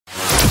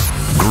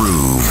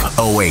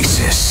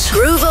Oasis.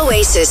 Groove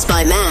Oasis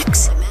by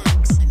Maex.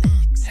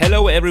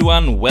 Hello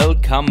everyone,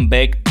 welcome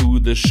back to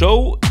the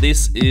show.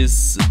 This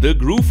is the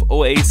Groove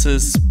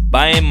Oasis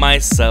by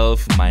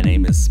myself. My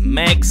name is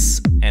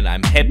Maex and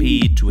I'm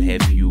happy to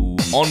have you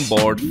on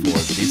board for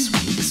this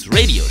week's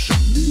radio show.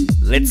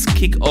 Let's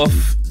kick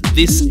off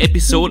this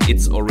episode.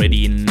 It's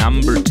already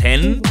number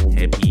 10.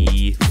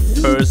 Happy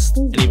first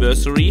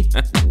anniversary.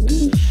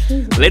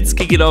 Let's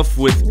kick it off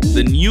with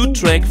the new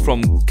track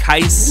from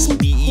Kaiz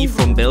BE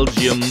from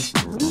Belgium,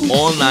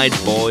 All Night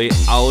Boy,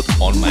 out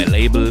on my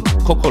label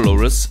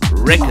Kokolores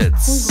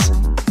Records.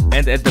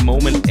 And at the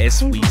moment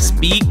as we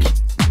speak,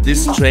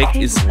 this track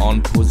is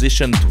on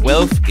position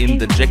 12 in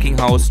the Jackin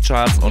House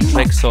charts on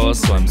Traxx,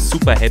 so I'm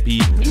super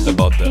happy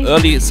about the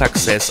early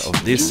success of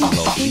this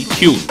lovely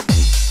tune.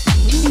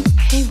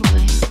 Hey boy,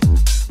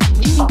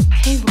 hey boy,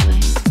 hey boy,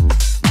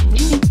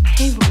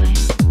 hey boy,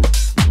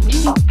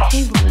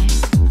 hey boy,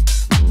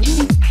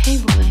 hey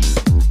boy,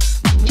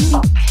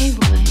 hey boy, hey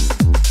boy, hey boy, hey boy,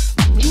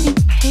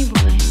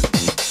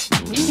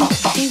 hey boy, hey boy, hey boy, hey boy,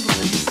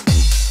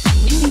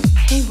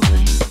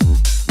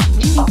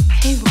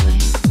 hey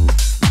boy.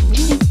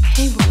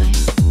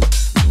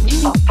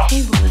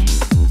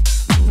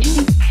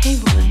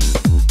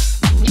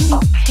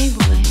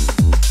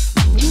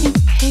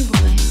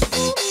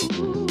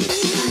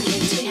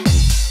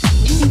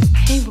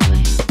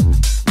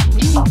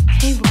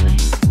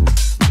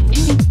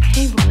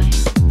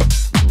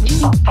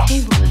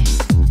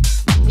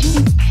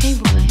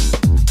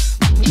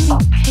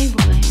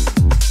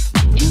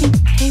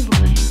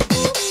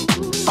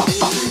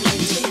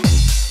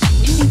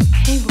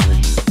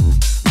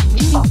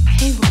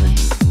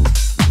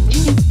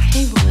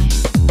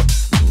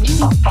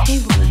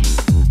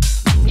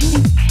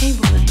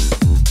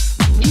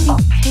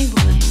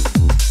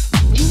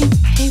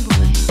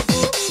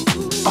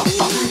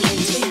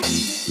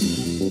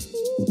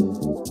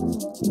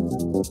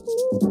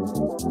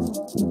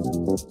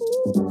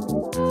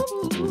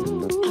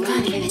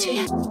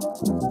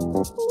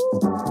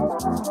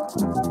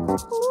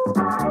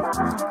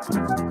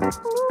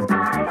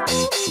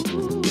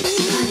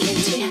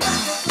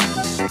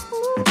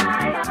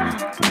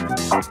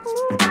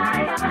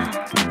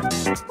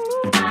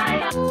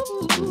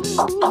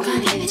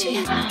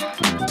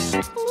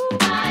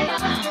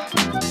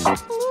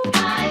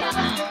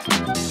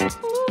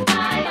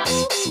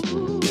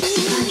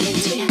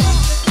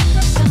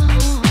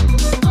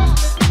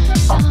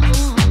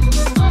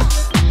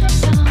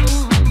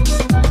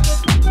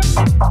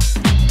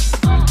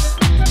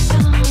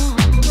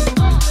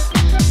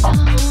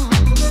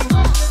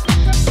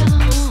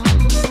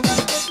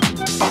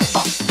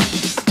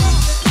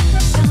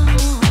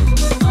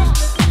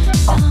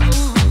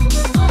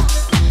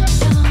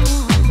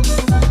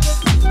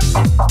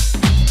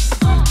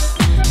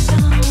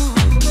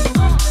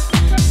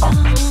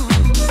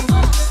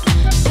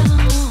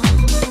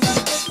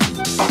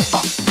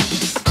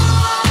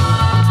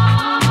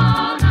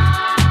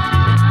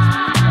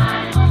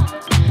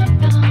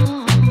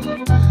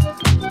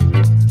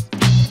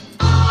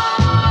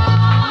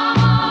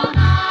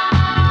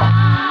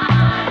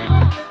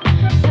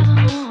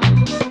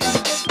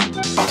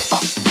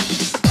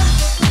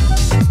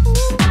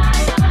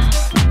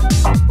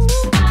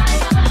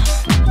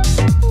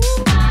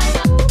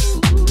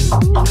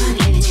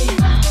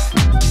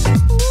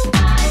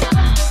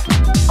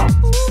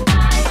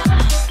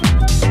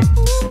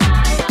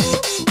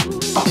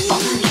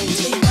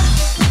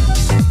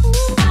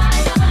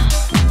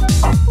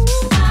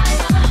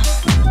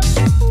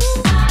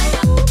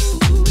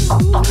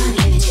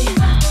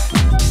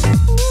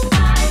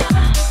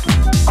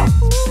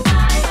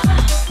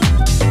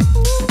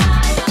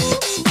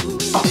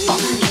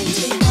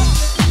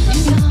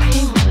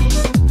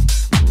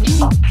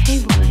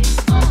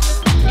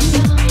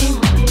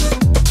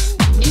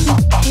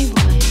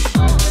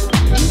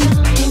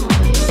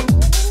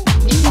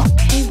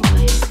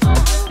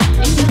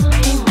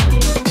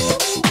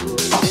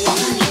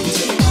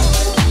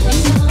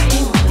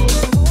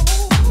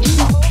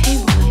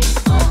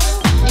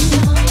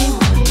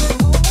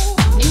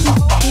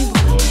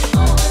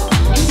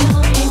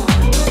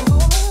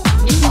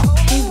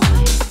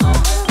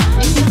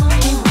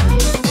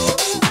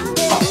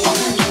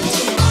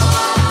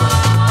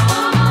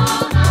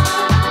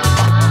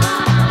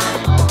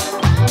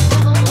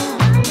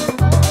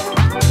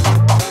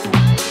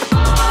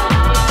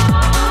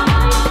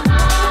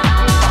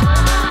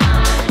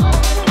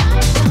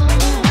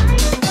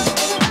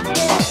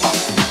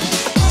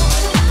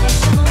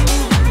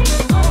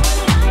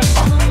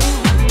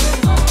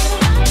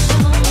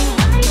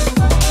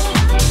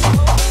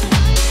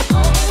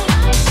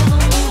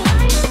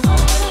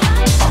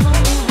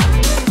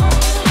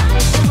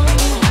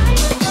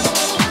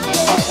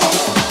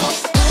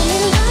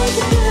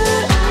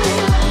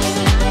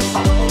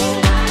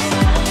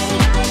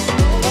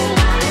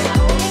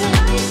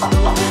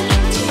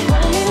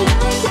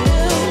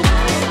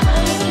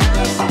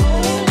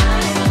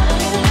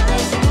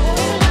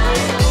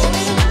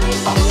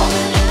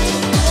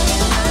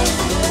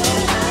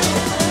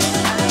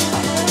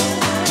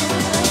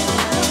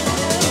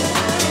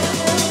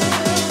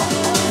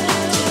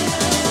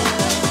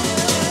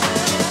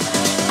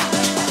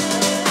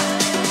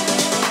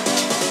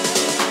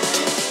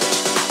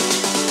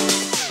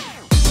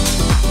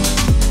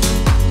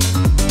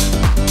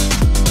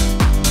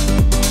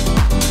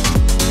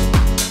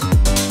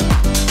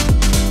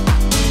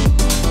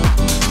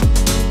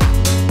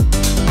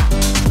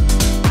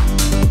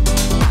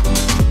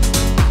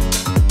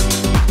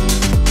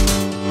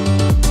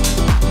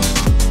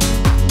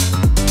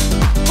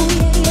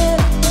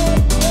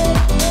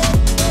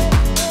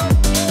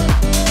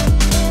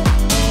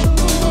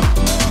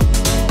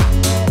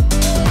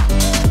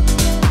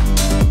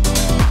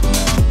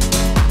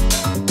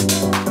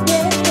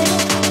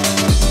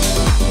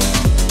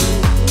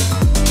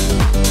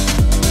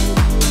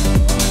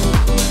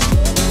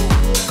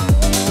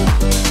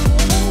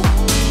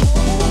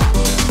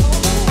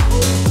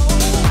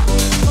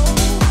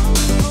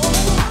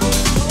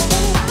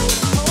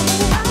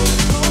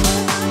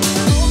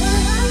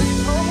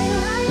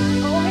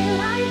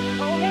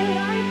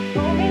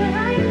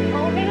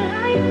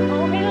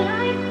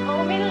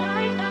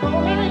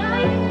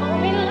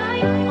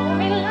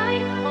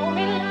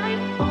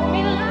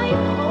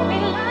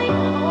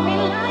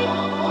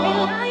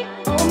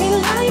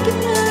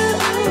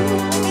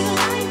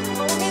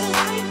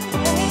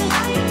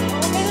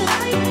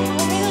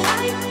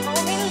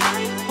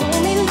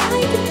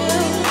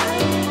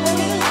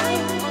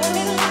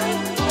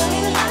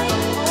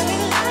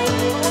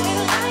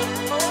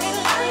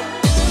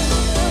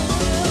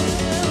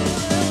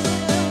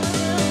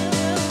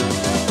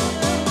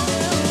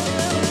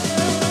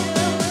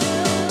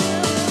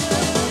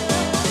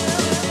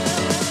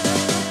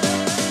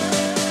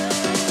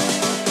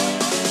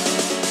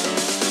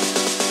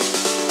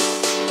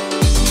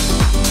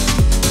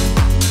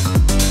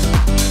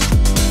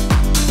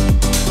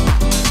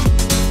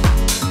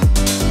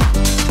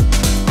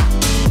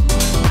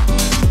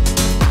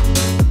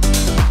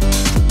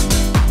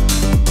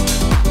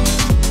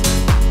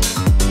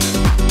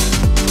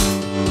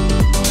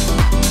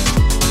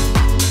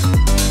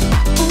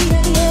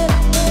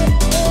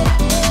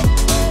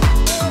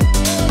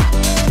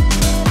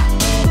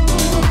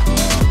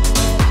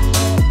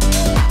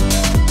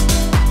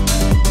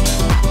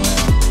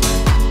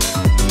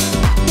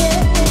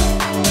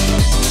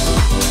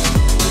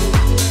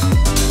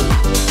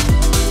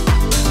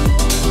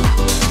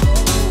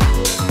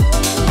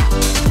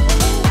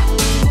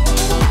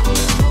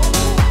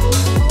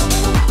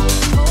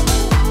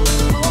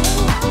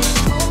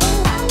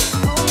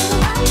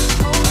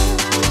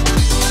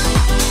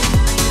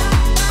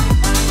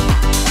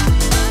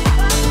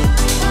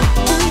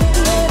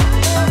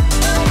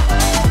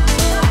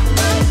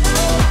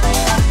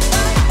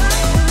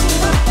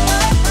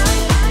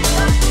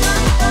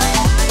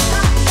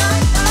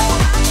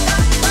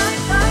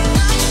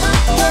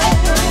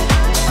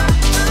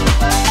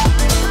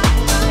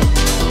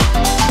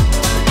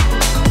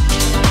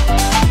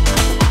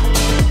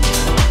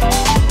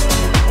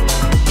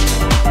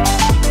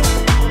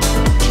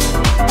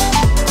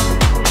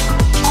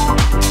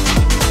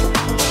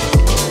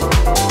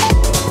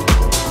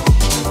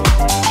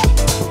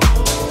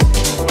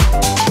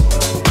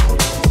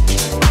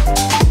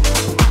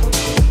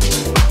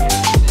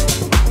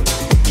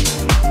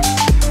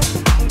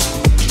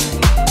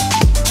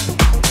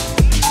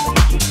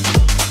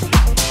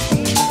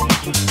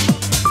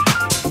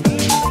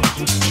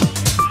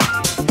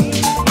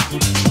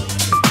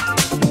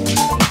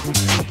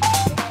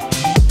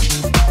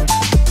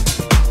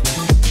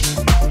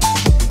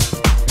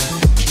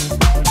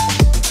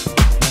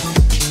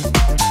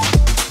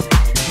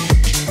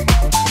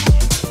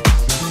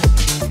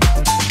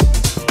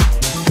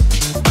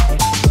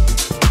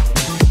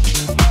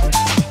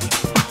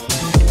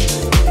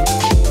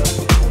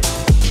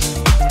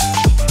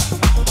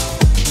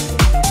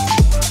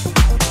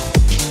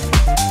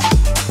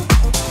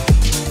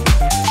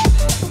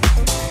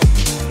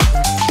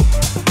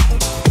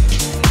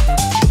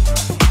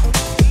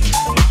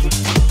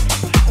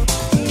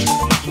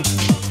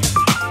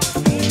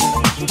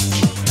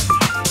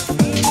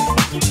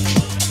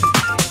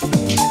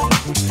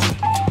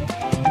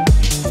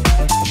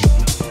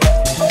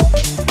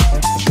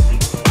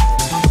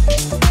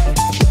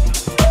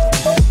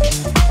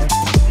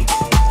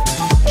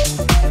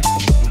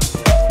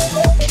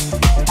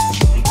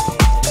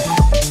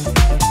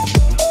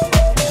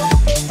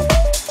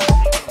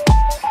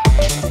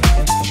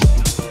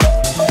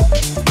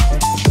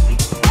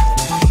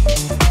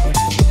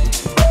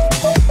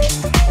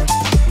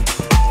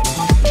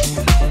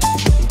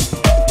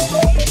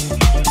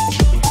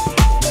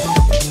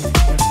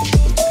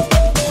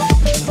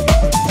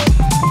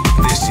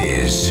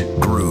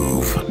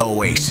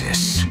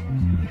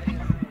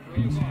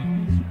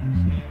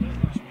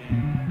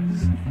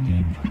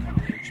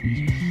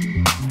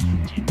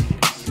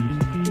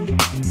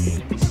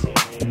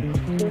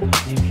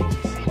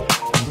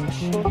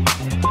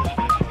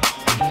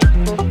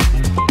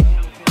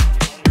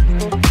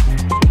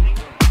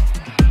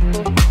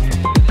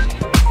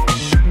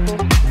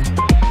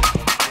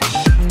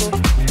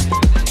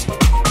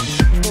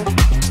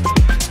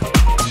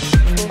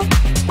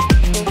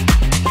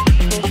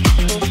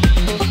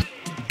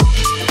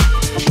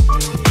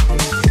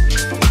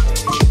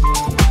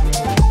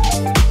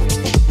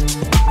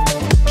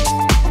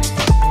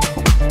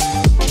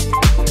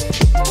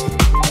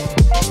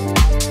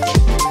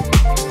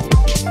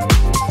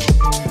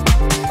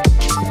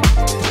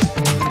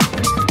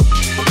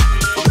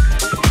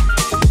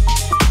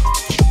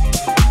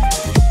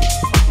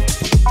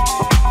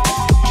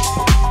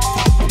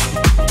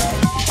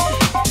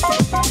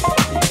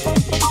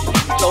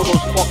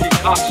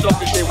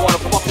 cocksuckers, they wanna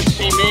fucking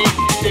see me,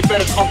 they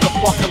better come to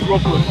fucking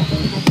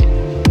Brooklyn.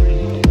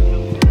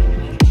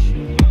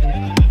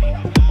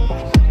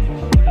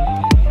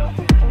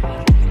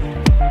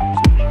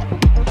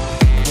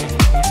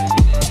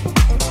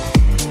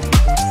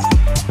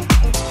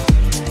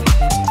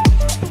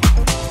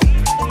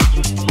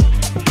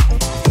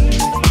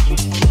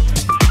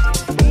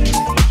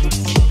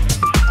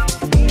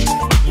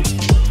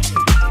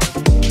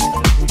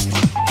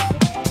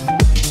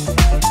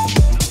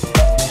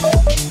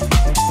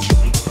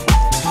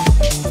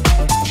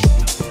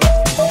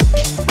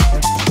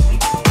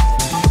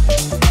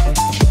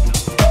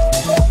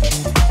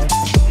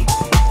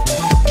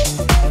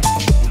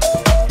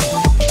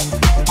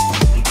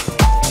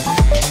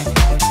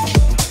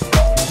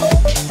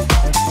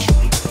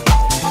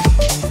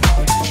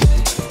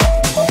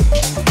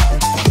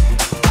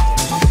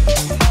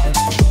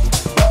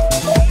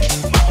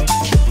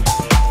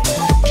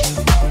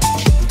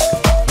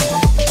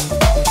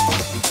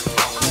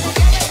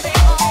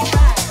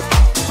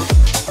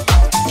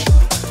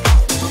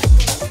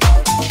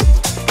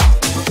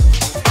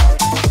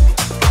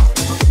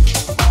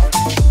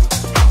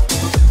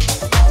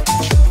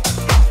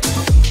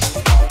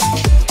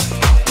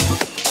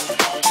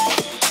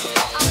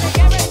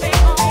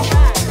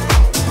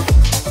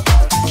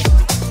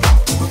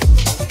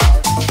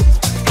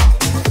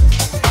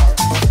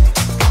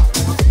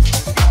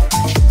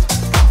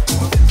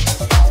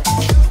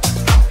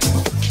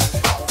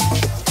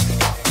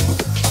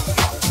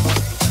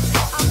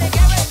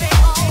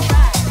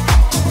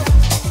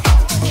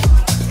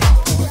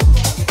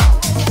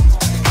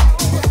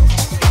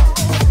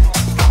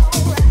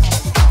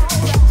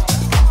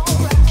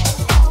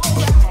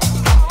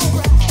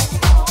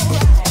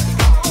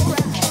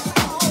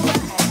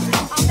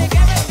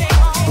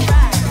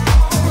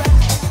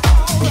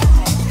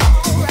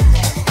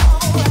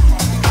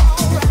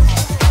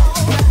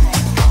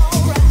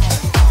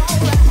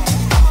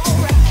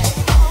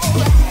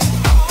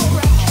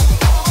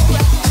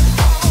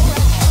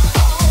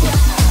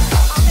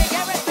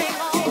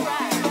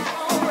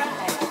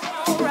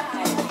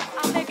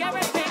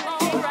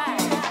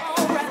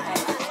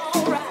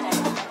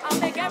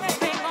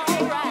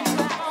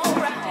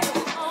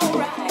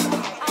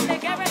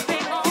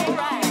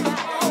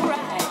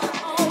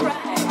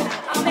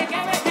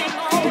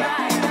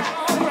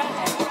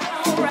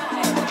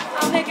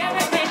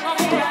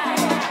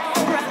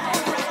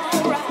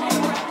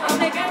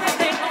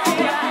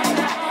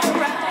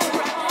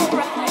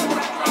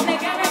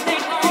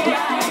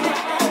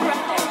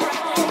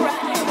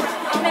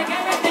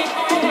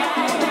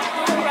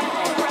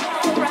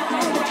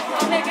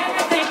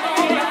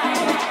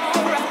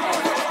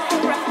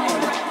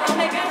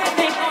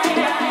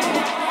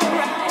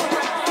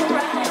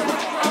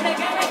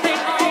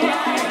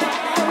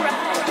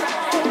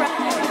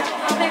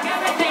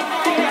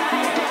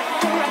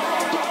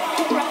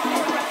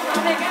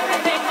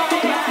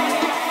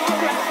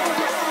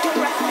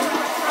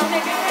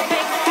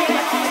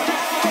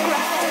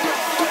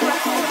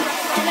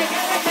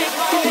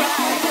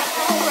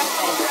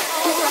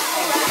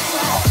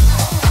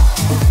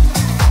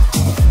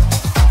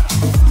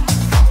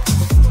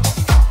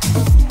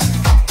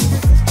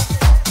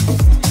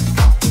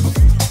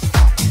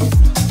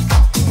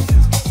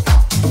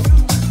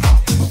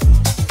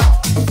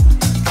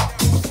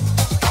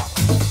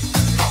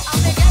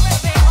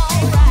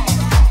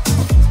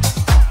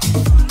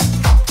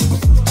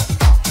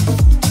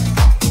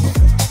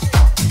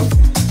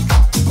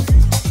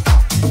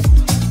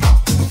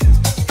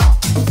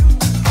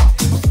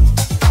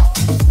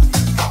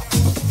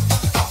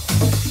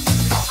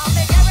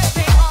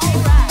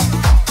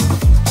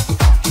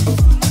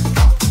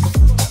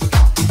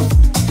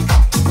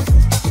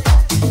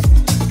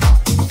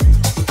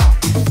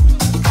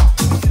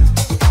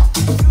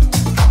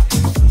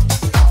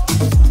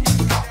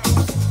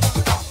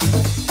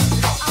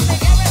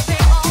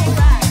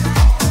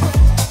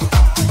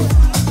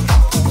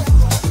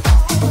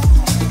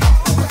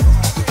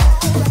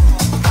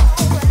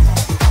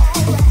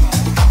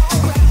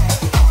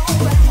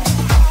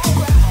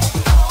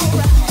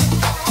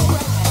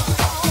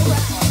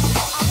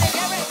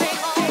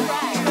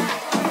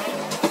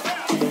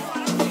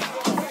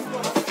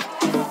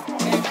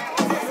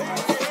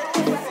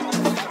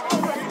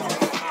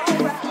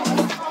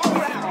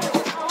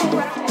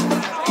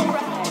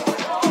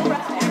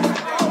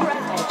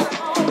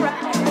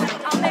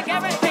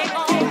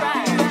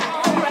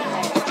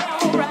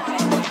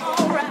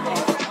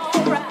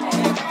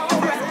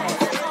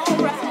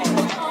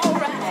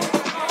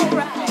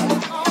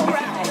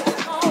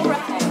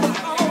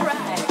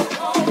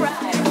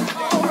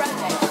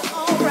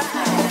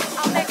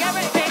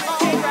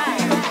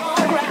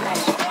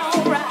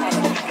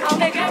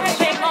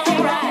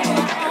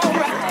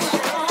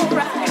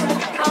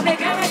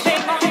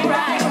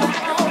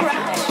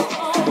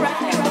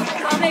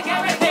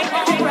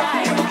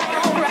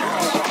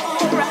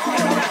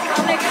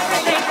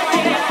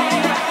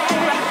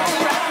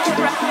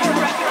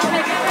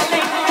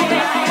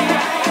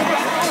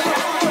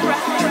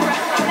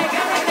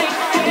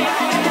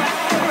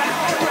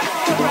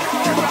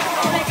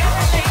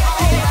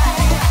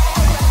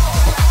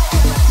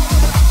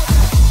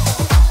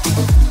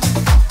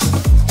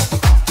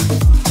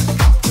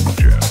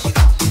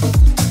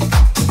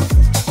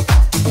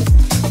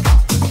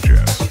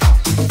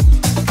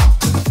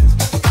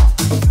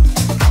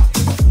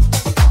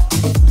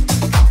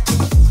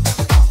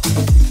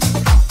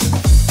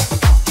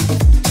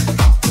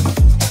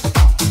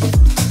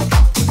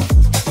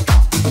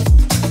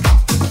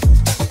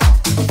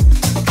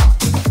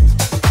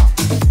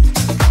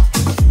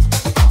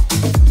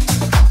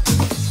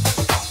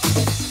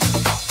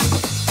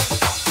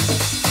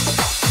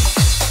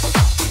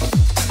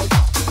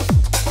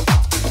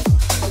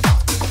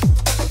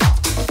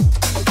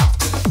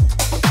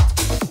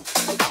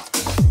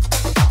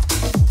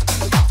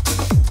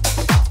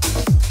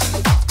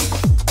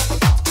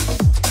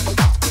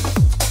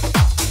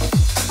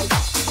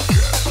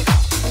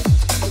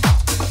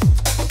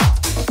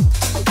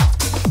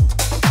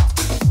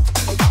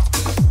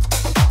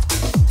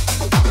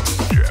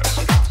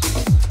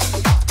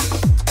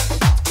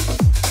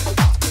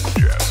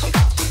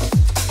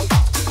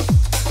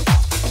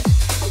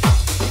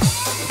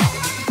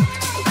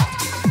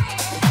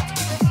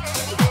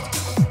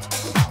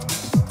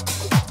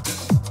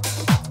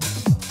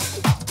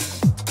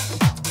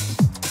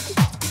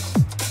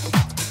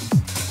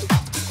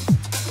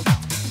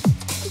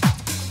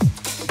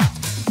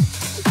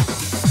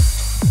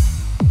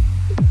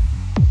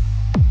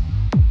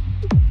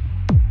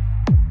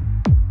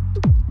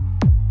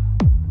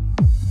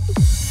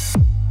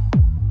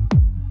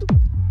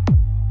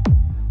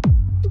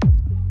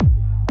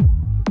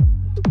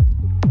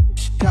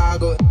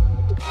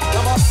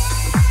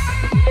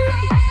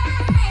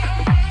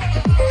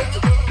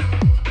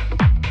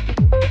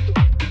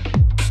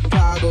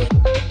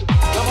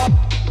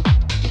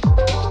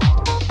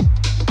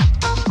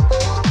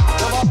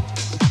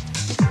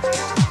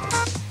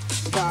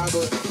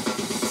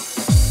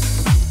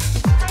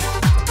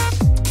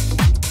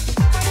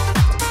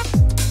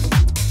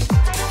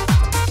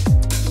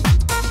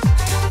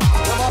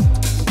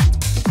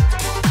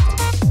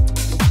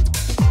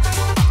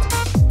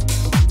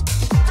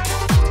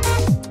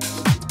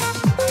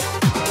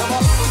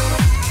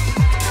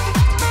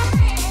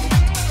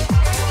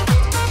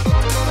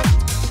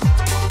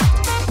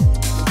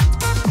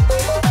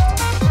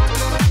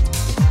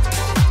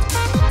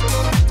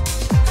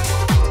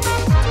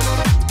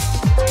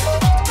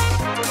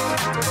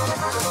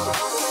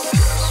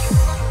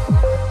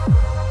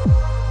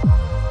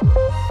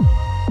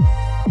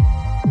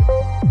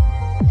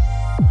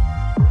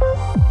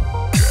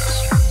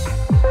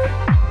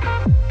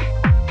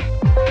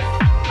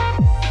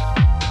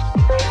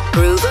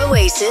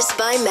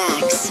 by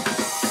Maex.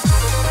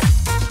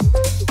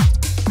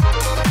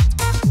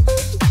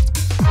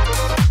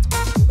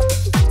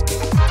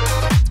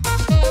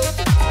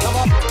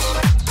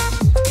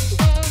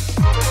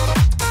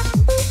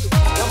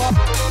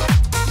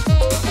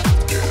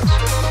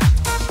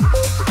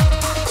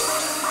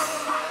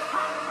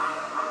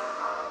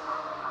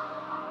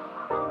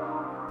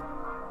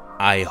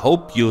 I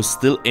hope you're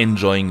still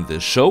enjoying the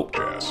show,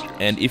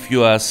 and if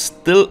you are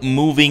still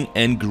moving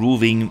and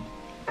grooving,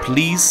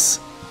 please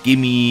give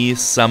me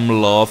some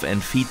love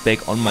and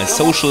feedback on my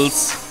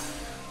socials.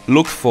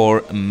 Look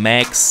for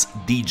Maex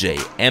DJ,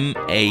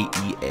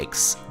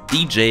 Maex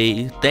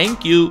DJ.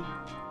 Thank you.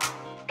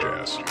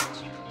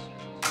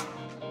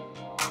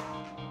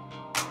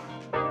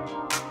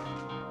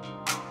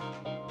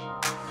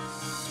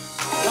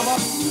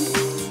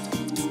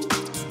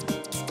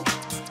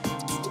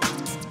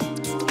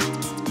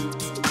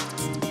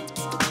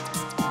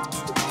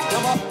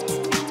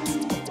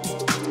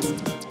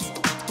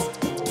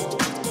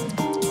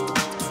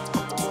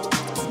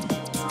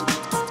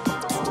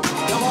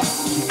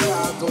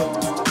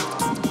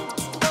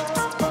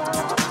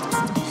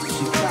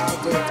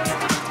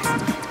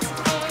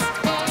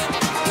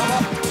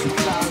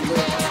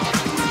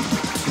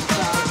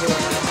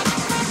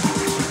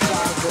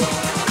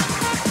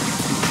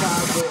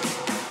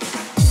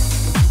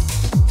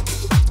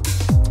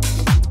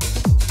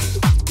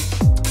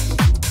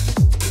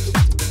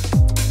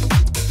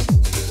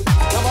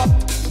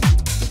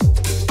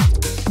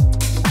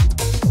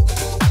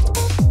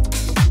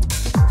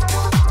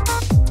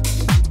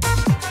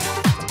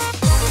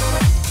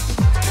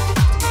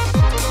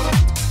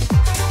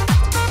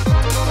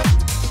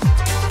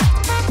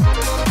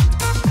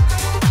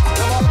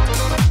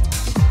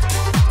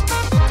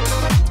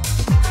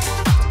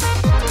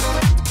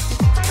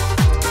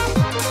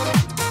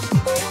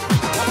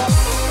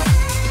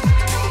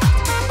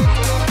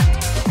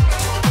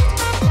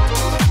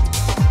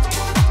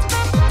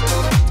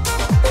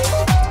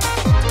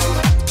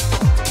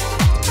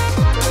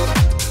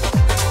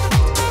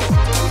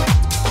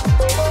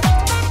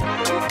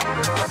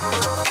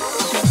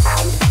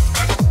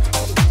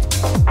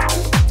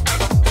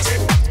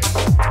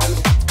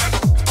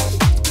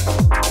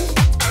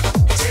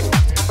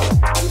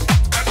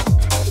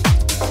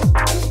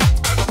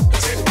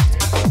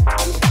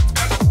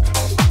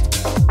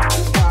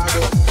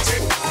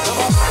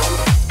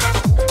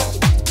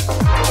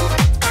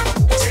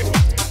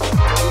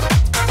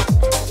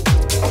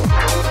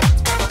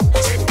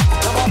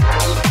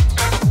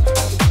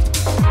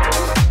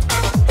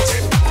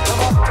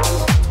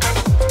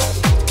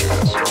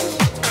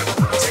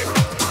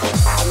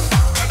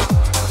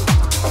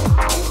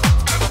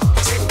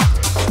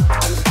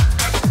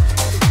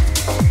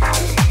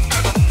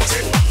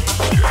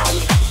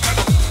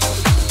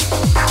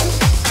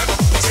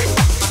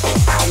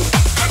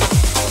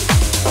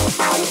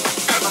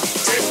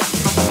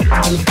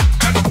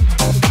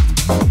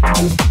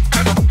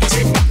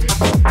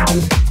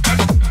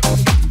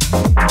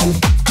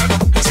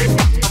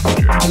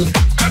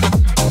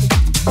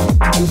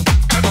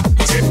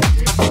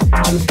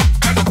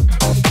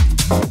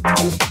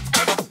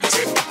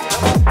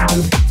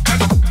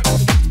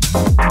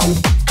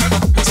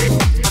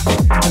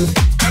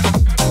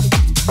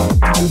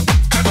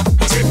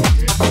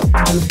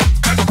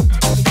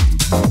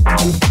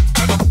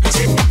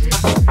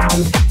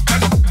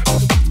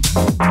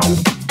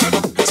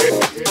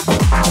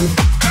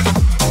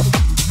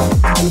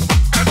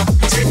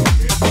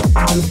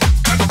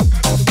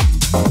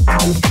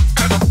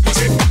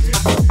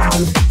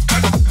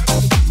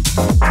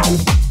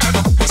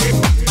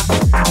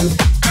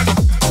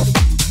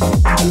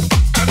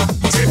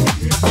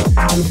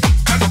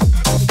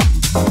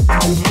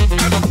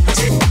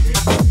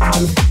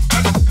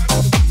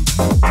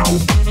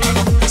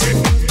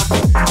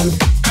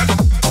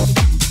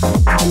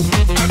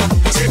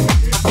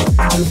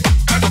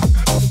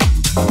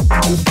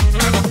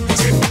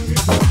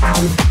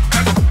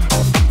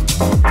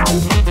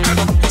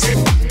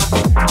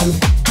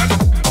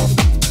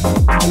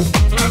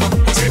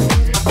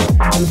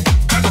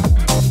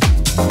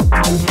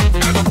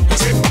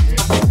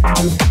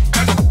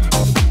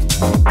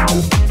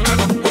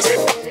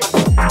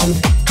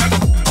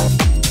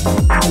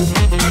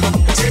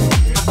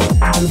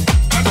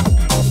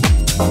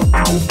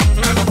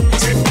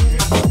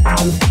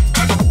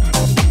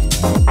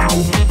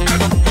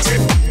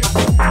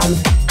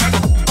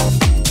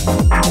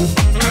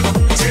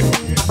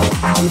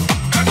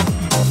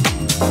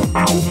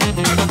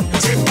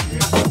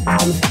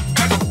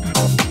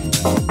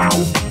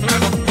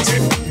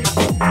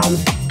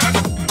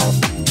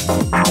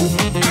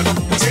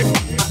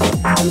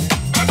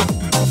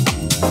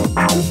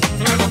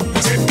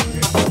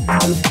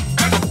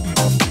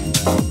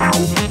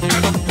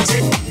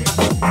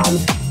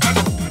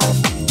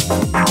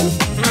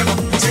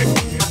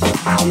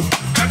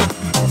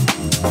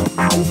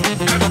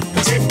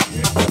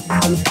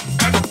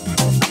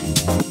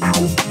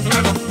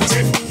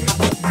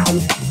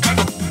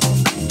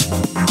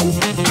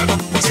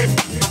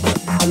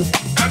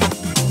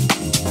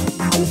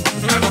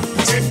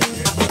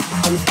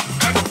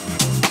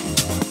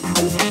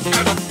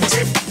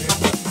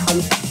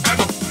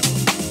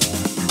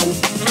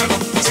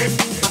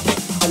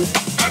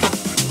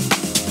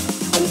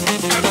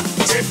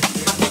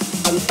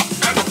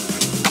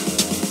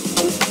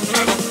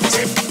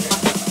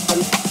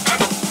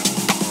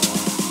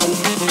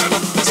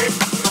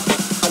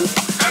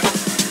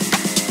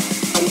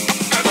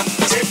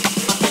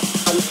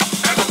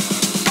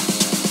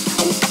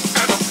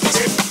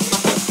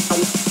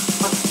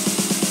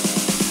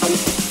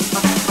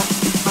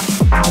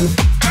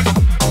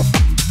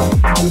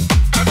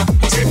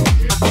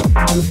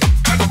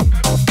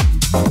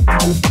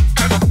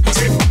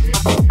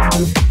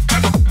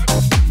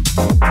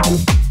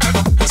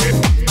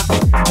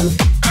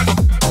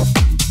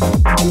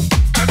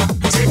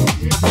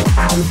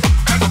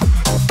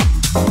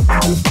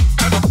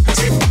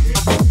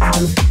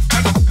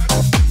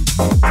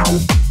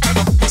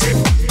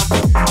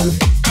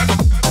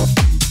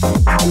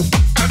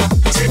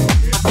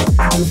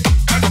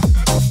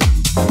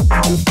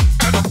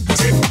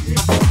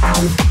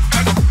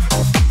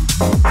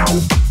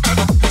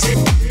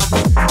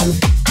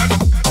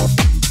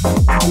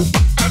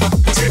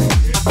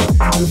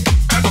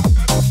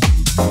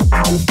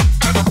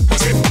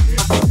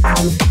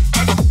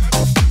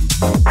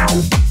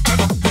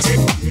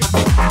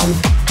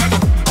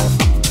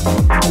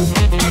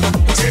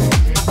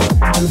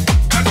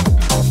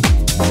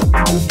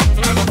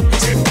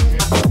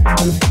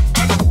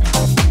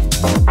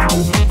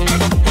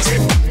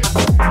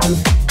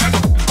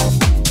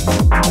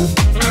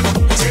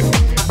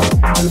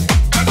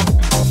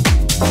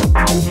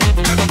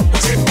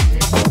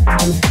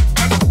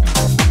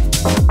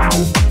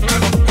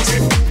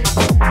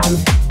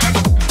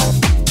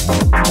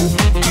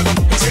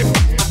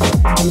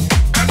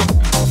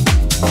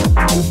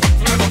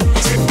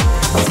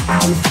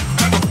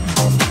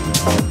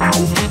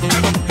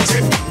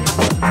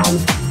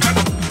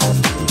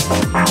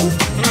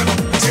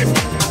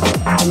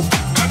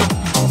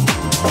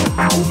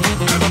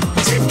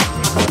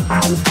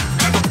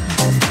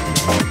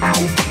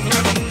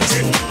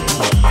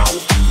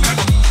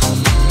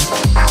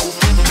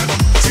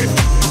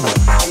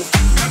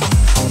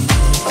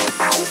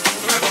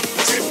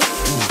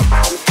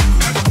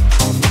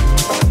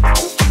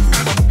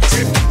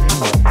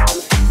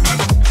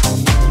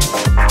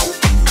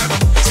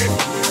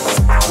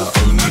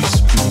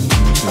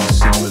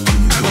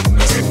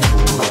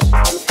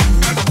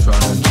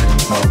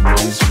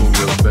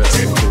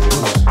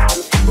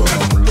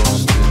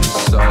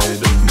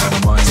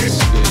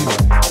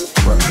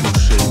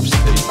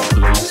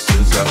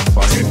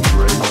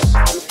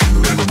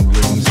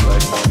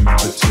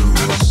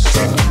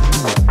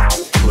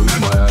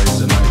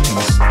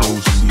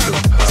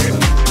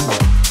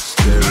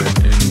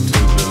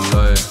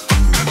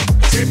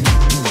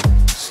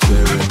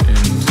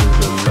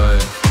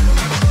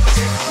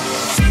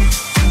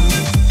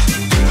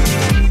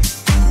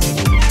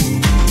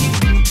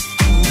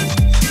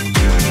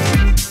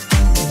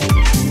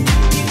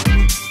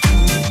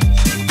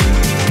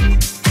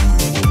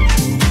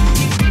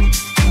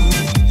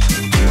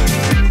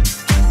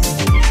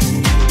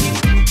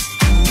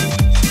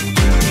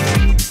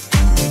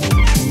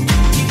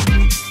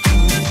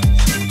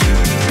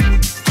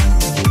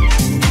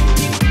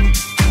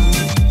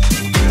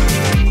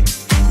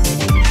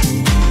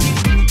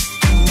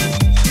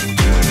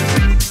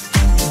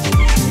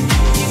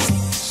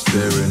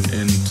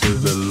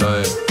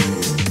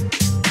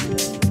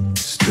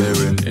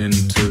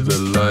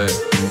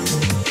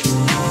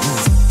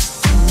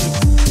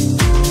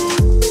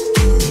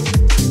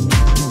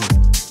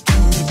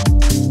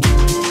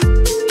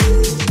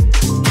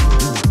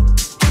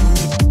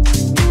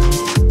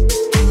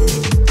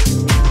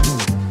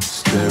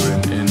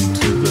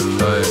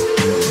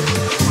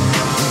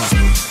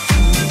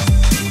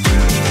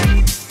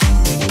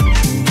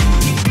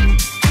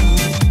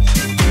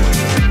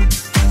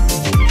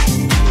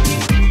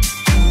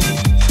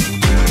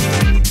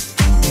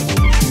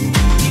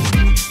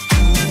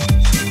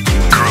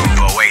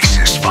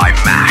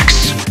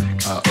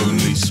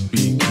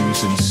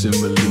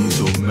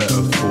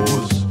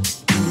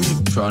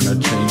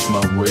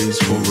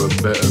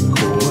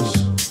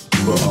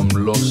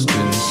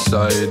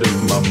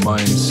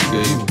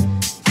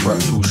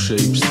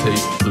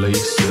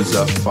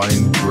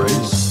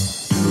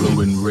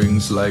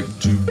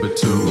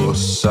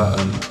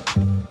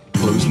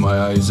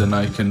 And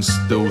I can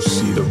still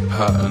see the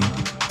pattern,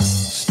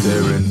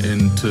 staring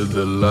into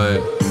the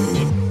light,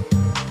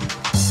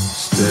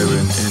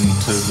 staring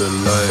into the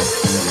light.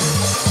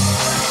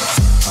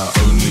 I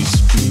only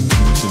speak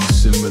using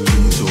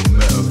similes or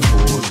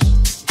metaphors,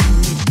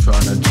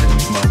 trying to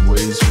change my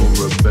ways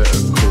for a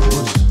better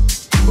cause,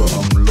 but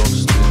I'm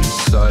lost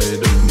inside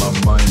of my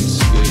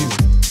mindscape.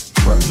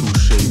 Fractal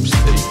shapes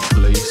take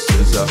place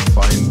as I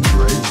find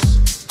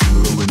grace,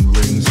 glowing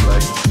rings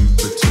like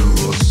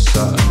Jupiter or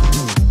Saturn.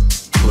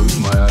 Close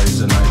my eyes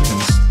and I can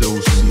still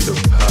see the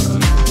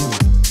pattern,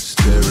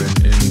 staring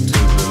into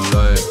the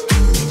light,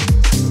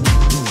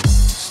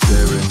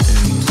 staring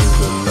into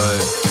the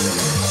light.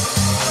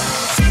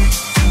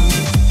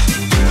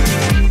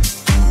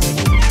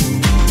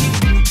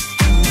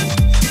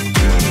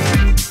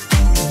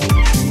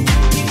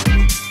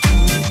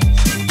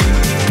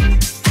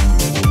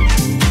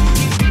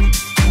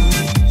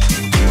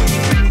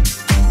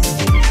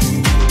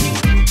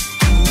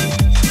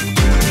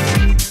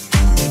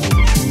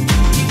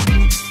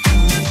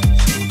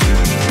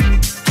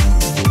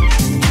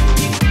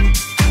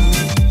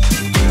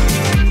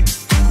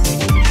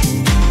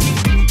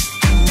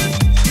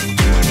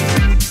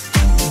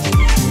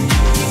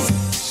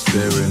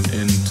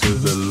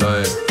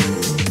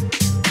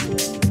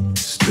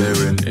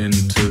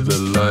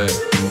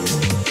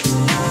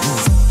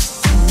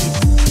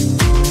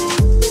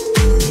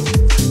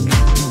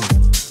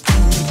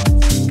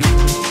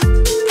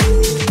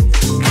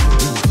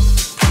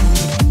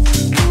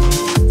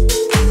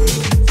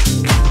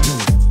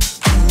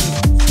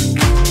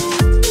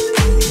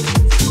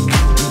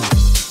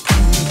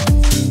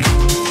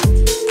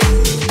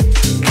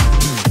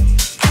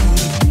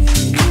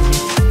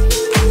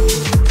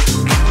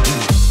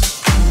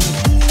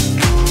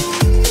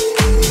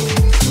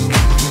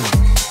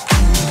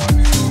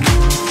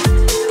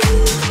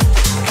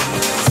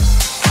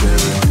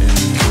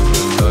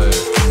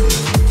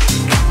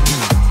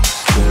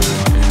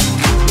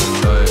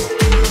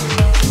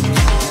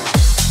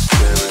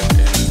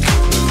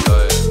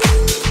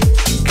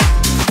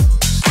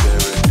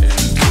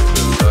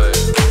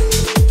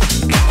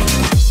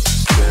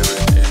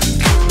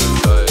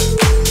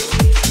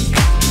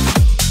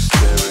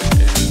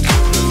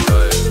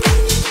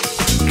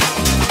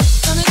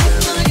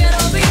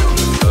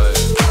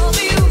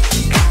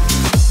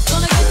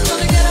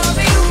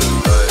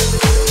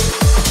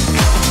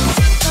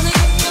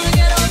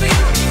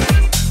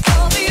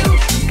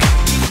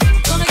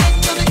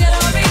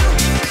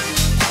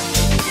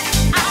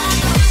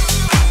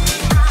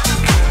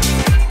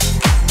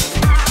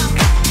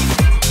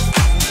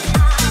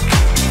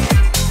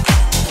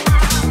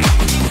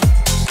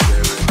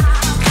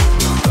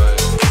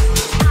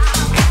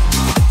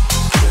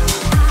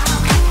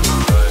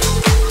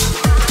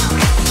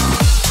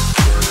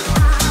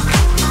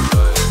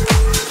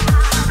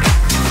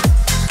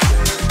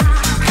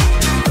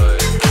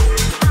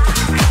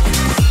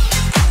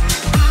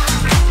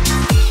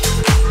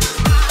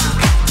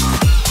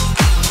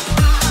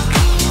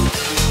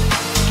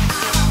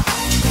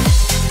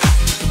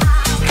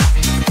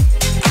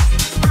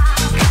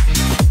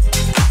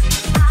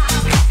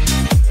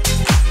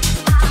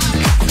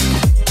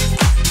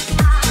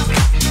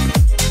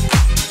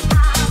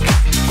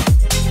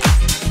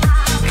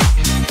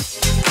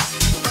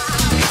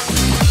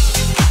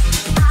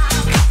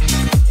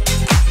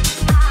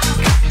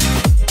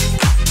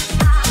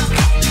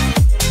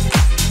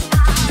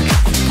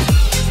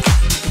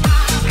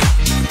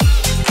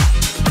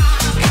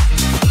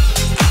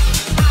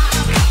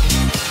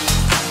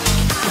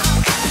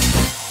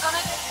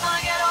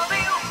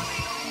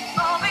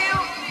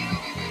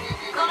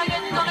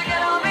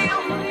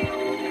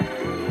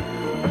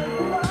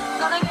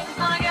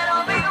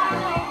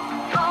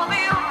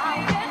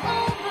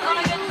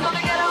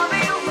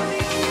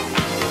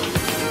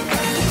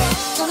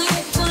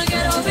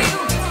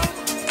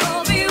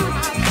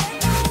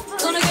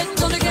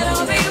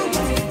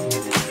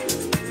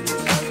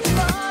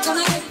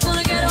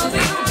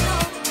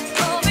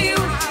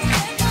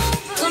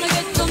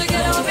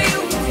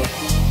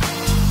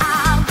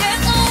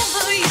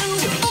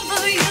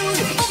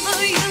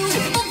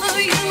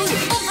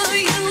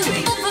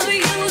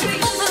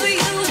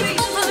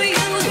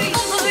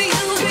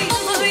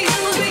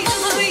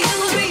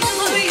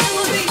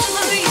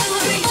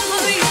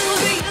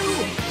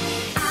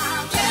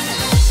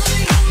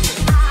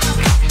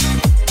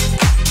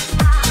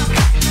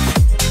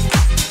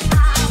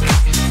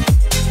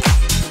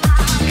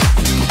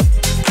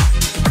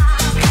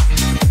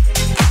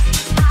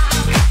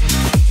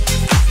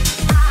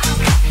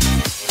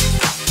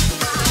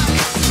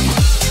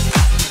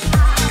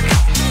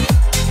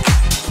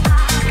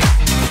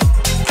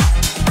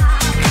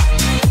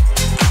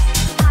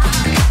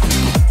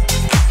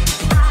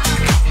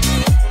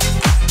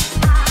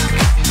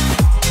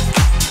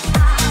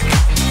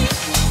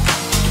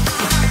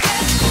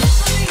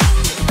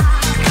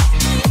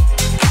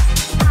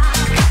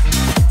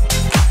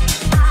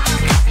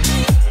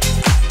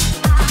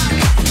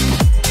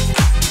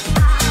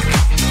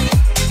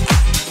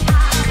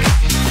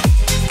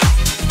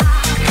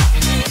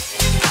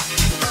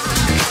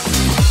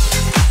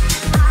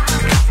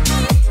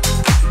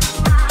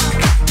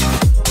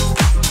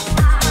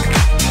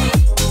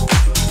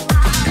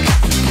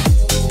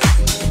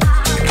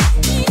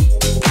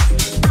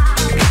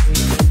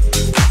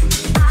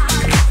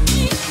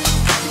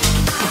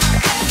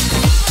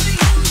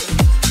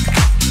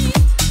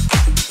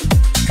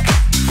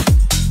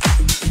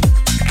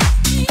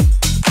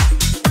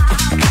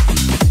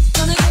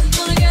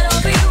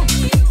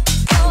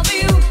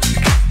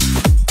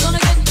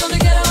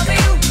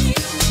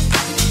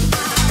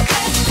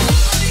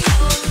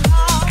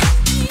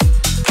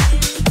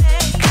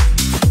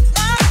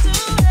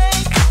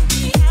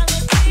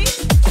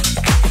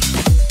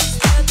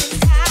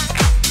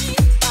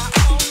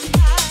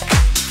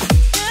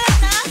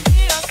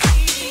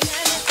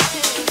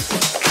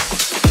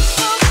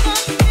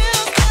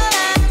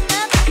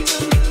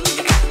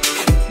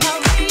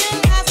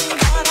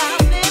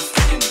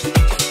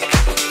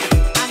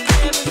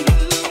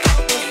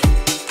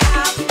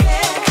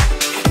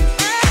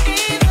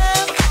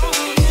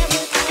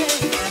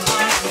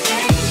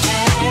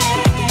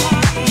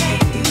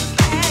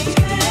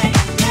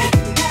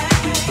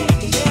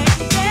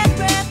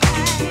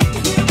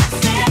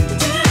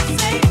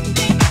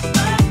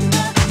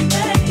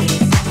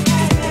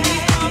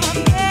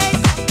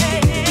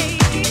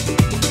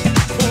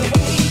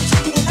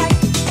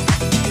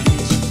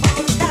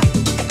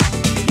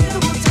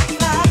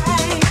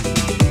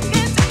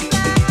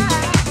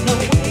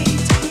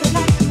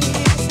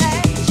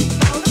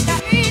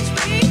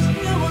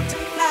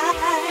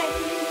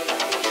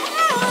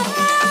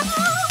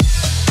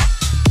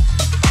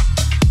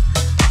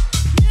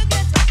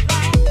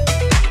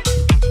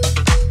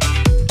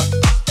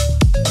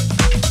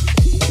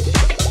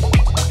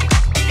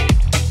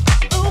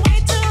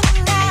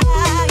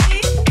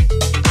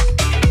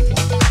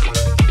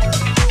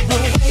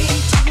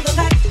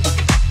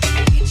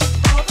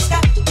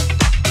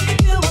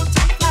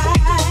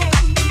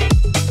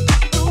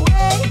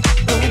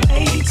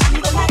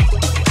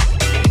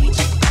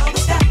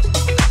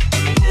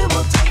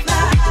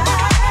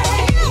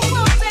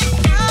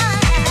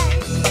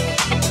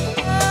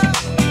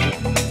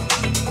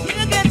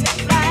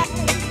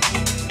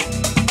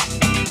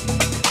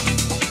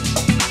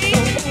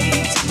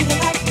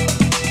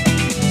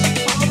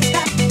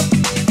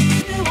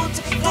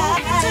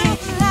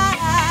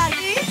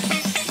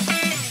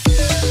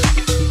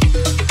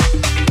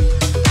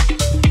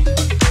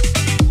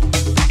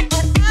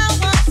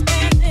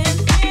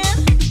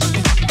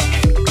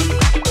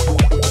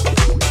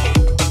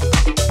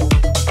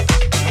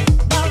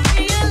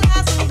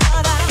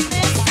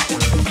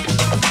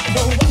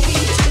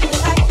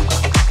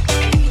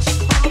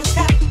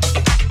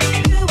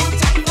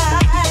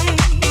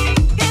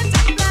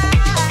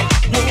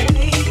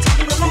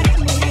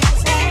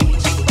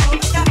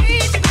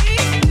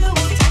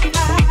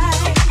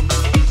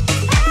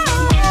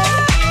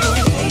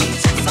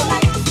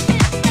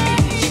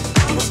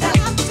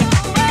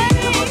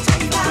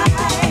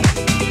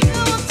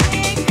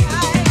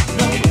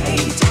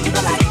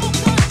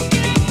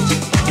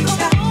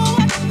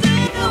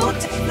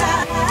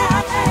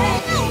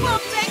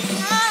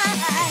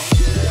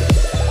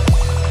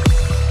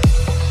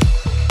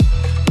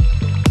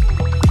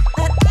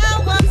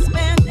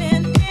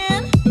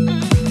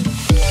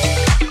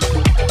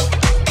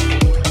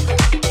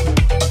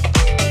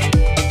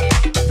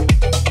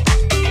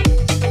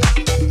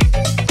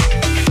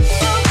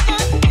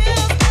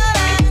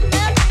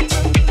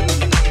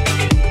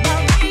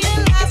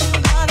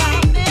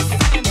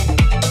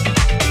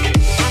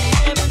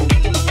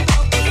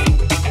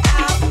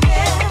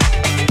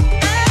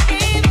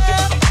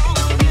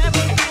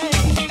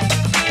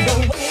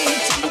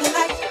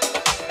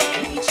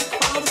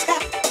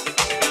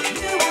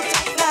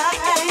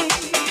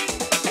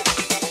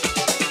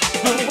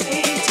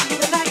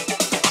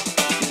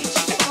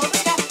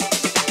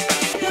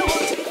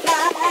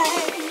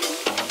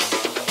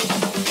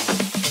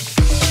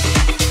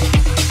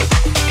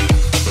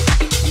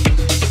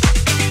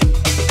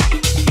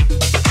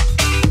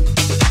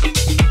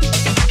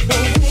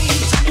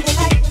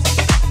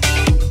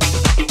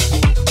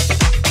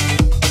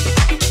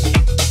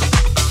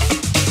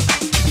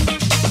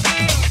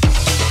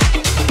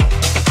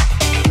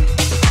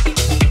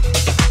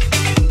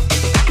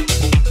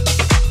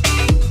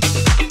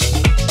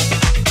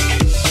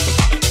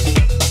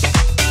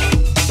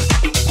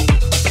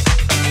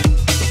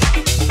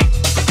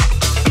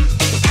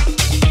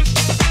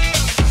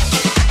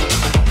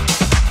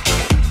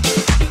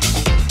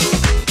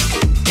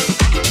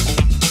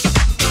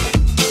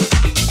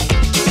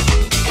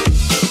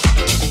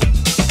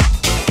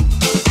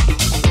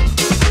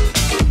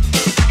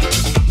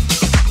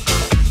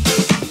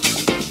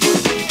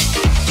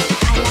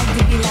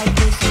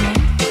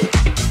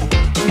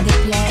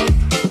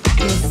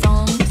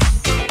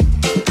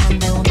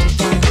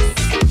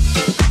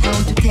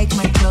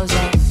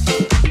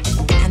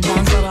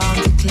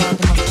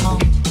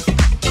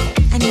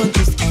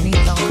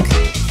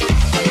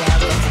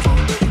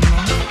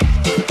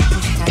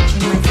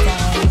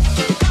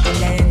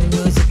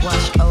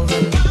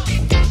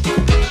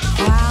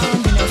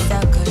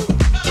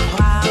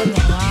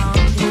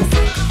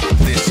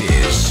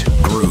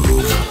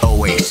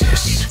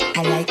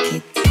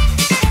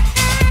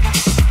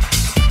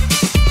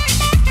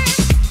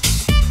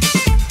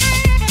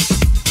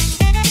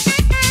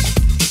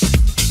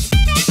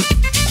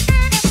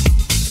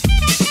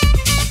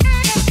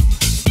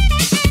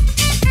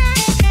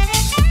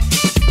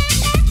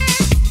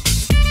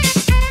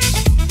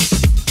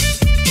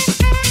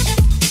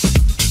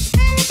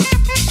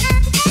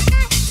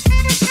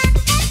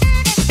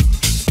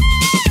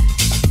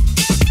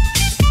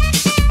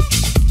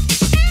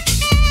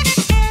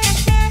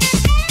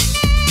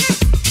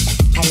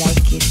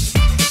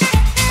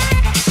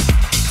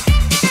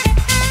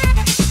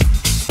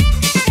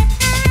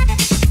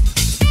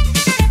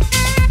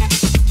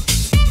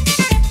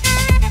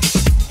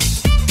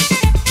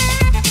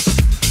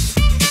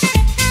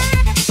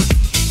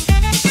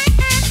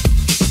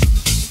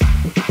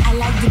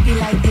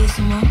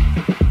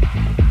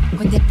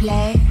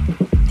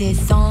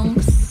 these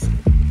songs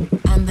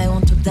and I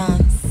want to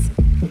dance.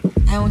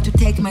 I want to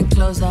take my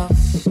clothes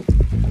off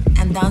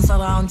and dance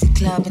around the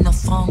club in a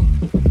thong.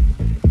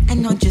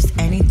 And not just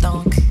any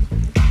thong.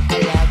 I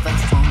love a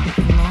thong,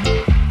 you know?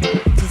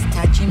 Just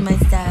touching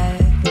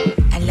myself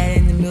and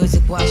letting the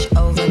music wash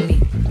over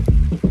me.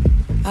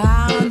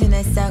 Round in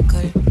a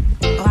circle,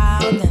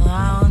 round and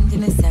round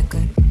in a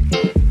circle.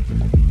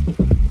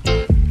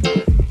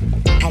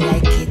 I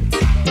like it.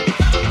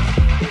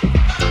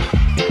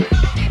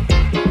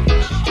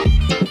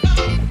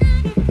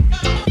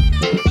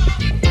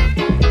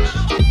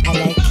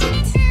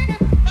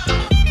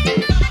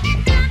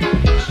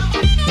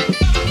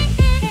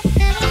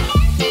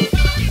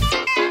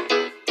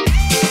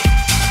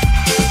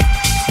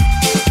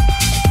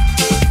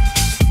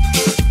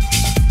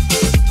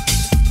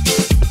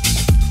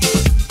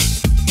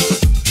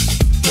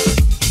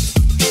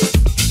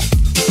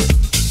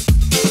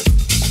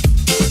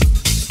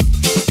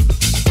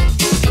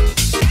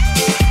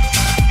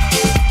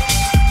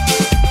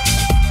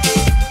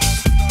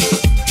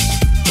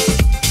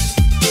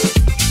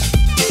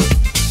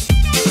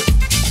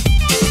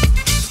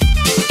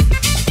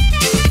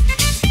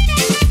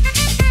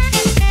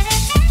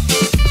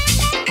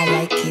 I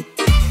like it.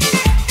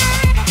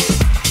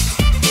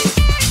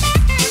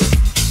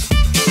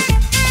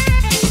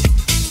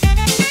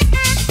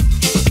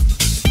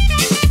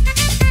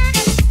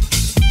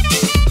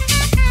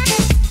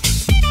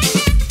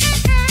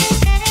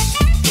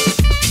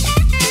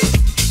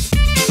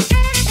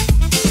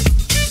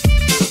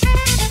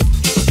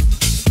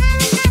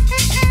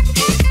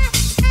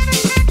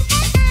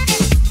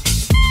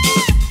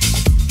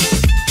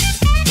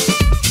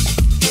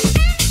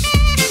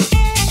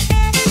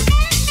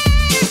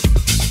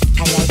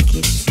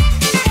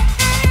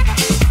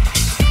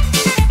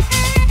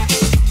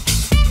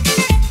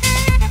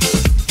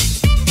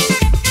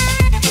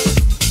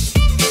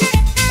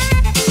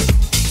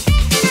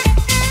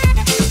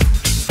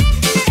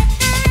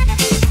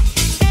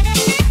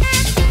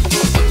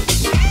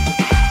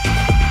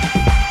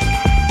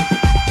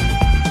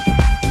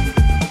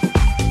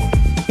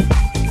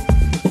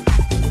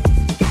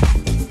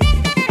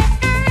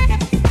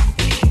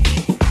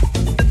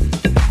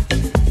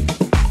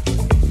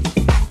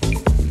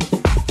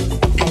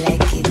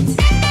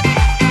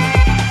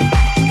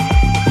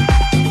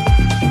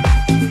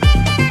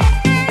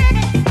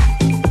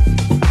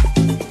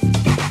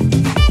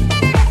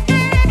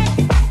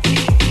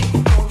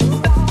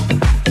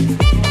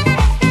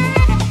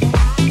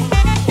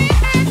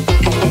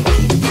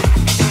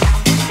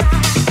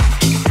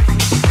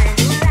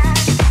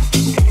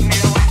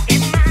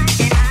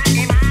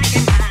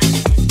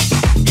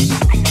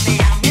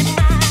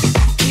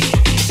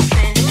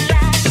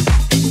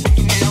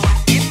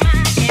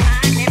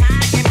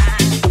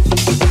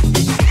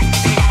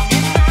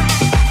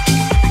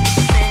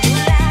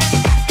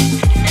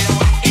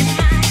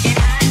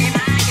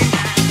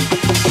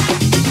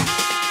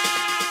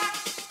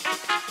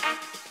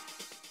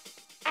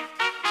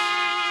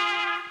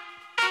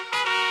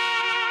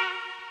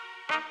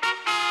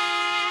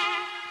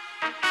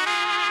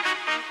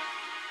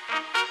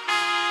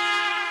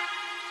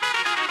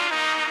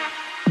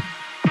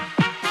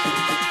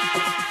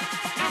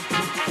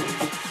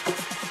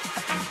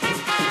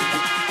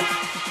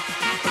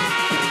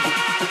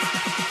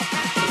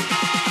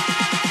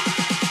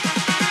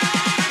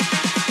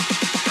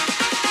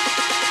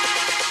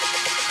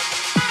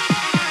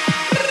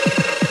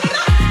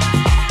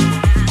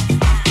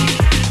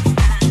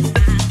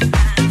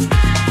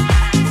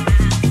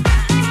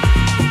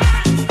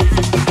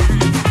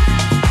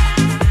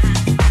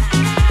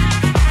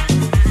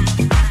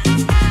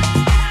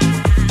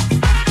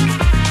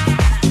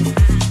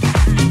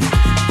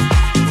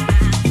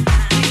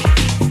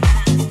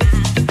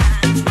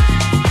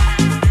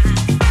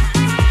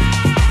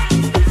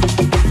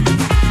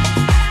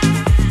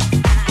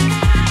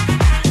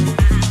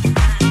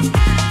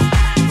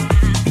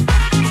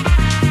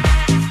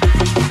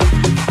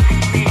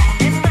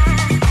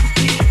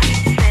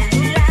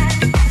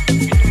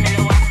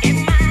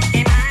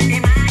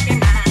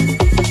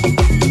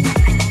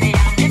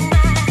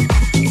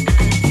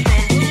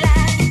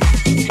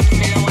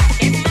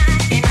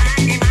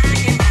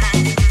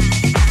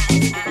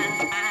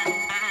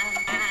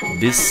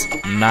 This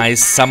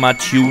nice summer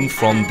tune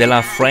from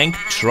Della Frank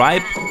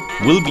Tribe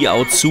will be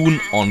out soon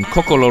on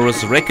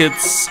Kokolores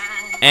Records,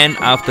 and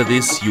after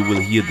this you will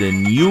hear the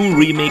new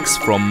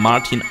remix from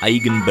Martin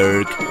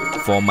Eigenberg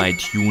for my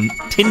tune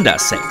Tinder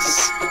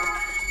Sex.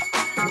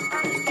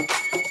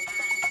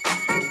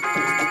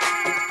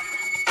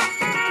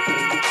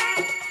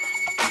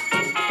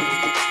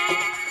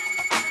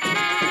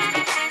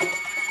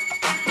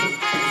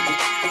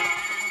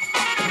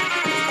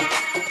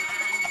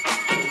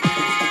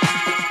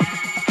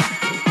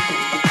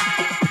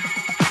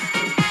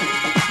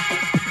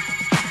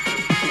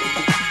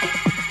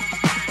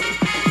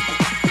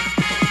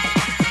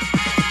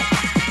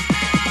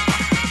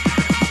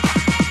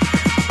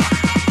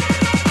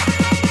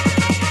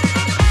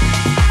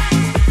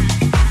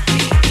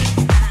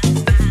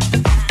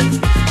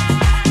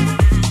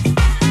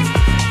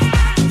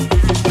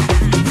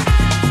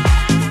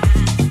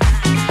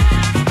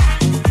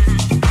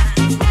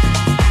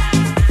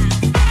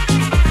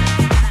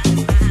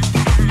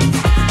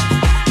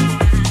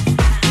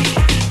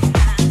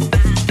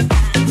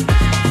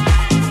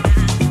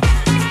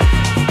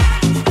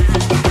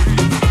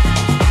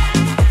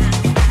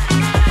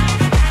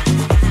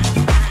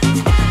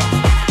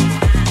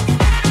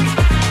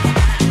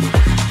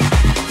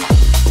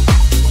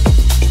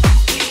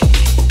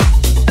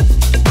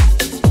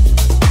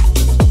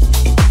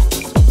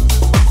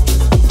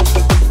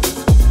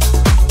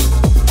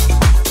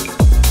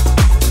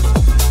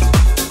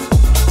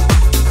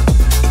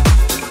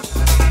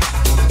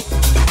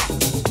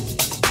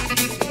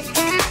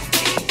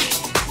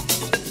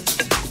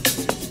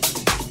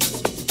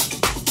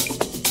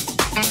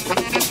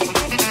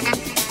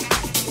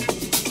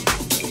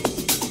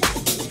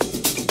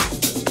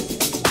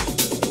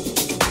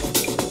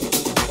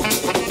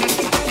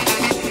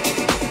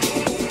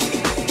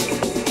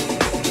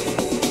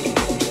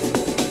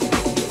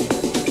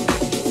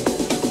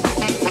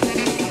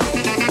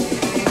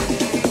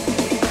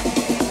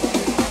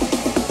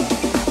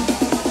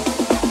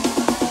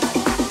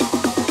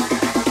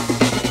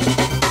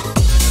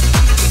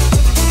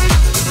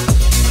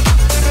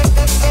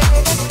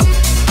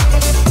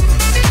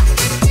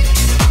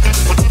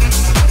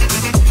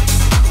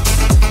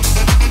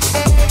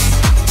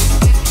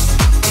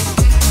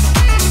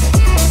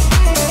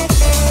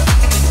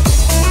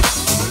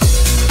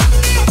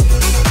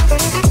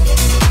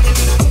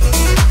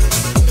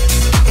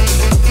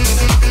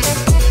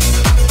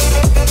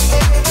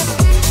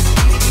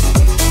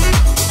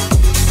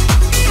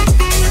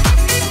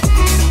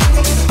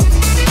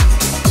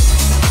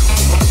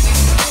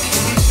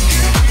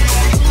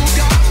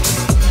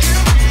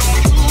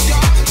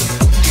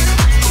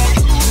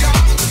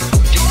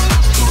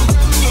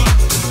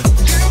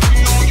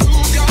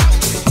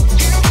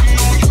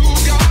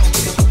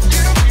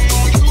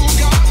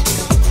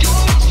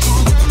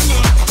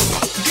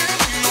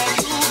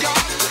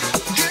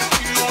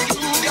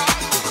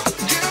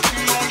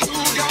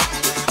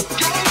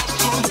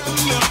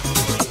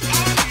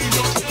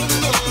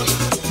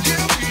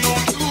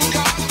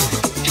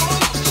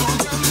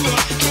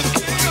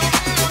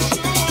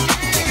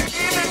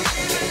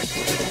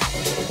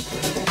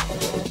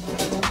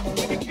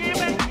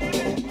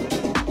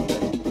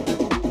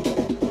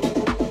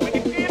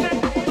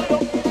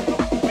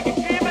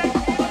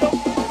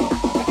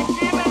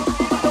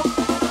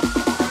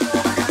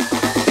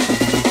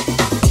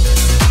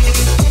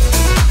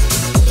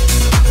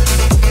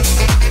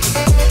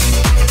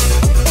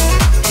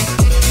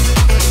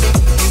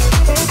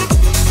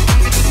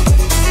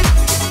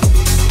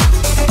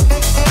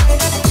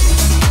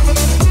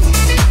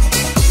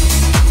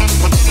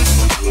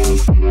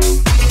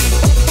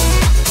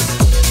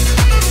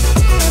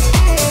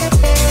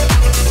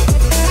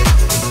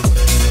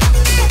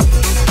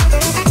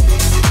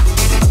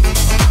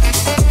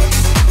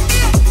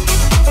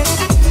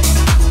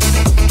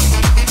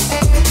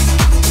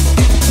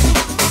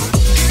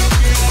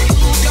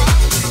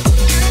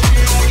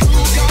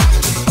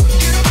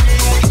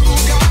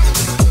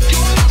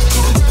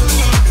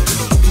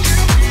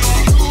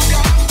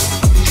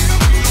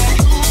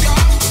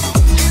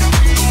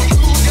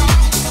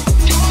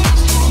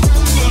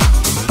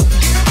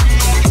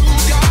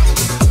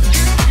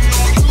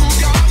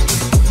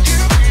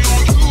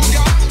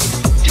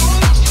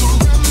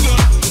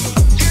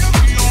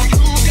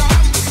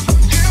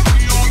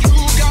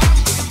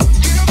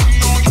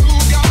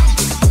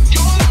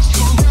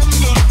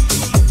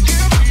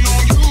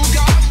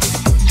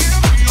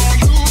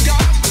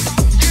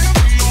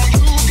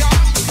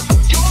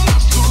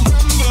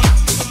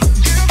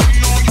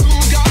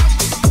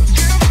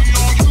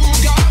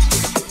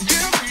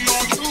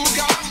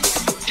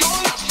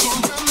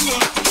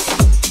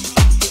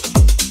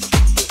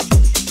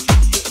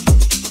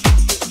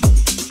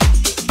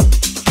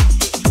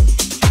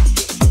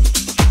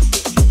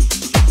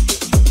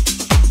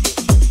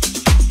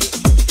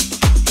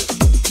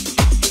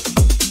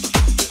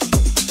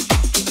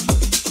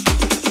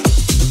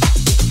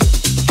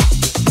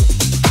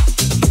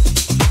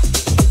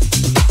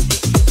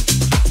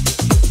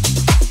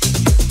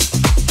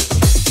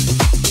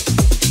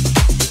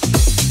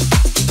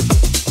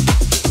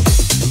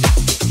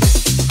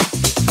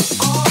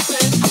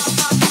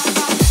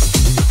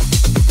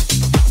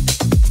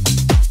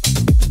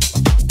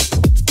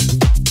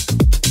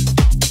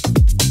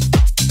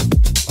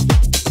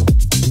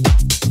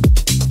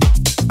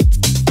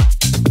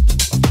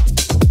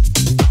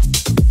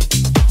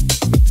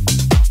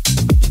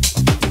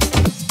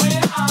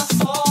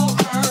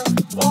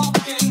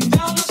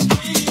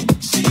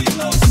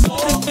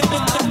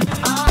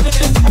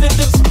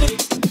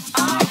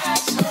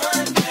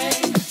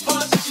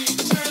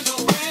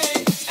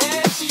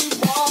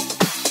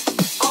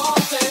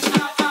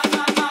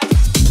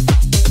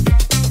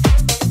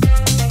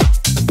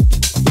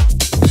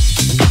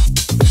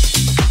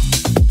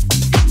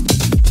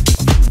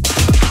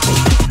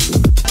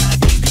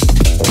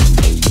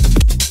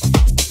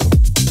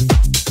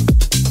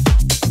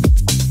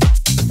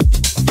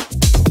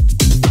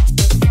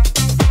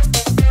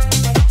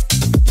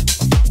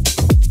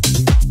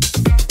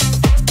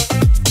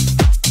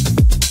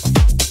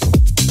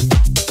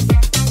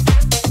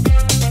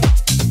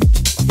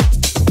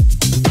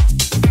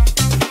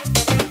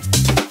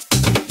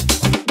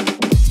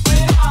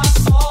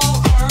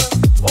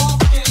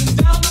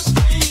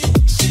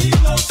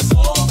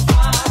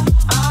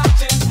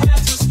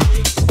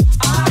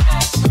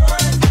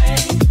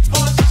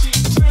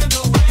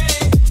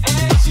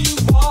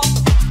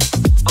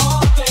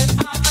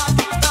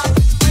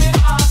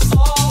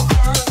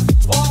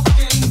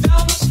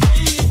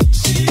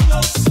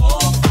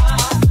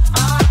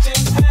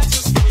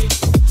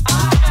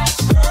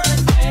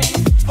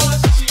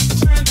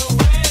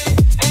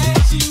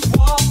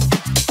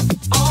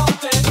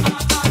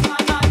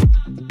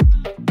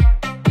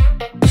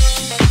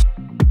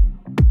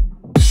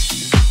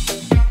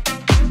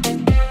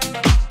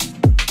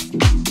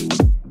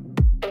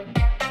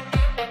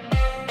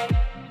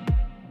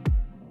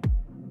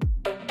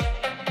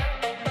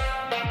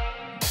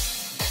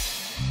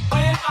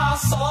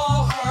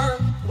 saw her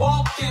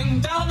walking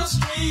down the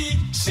street,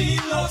 she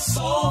looked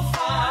so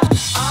fine.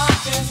 I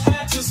just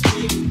had to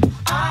speak.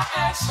 I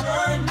asked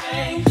her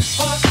name,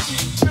 but she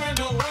turned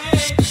away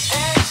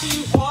and she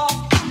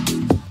walked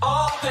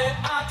all that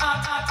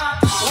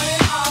When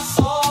I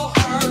saw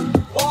her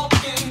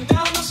walking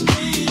down the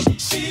street,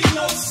 she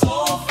looked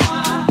so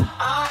fine.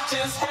 I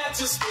just had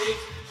to speak.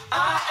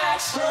 I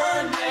asked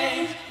her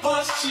name,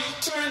 but she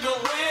turned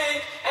away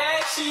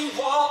and she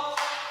walked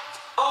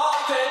all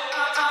that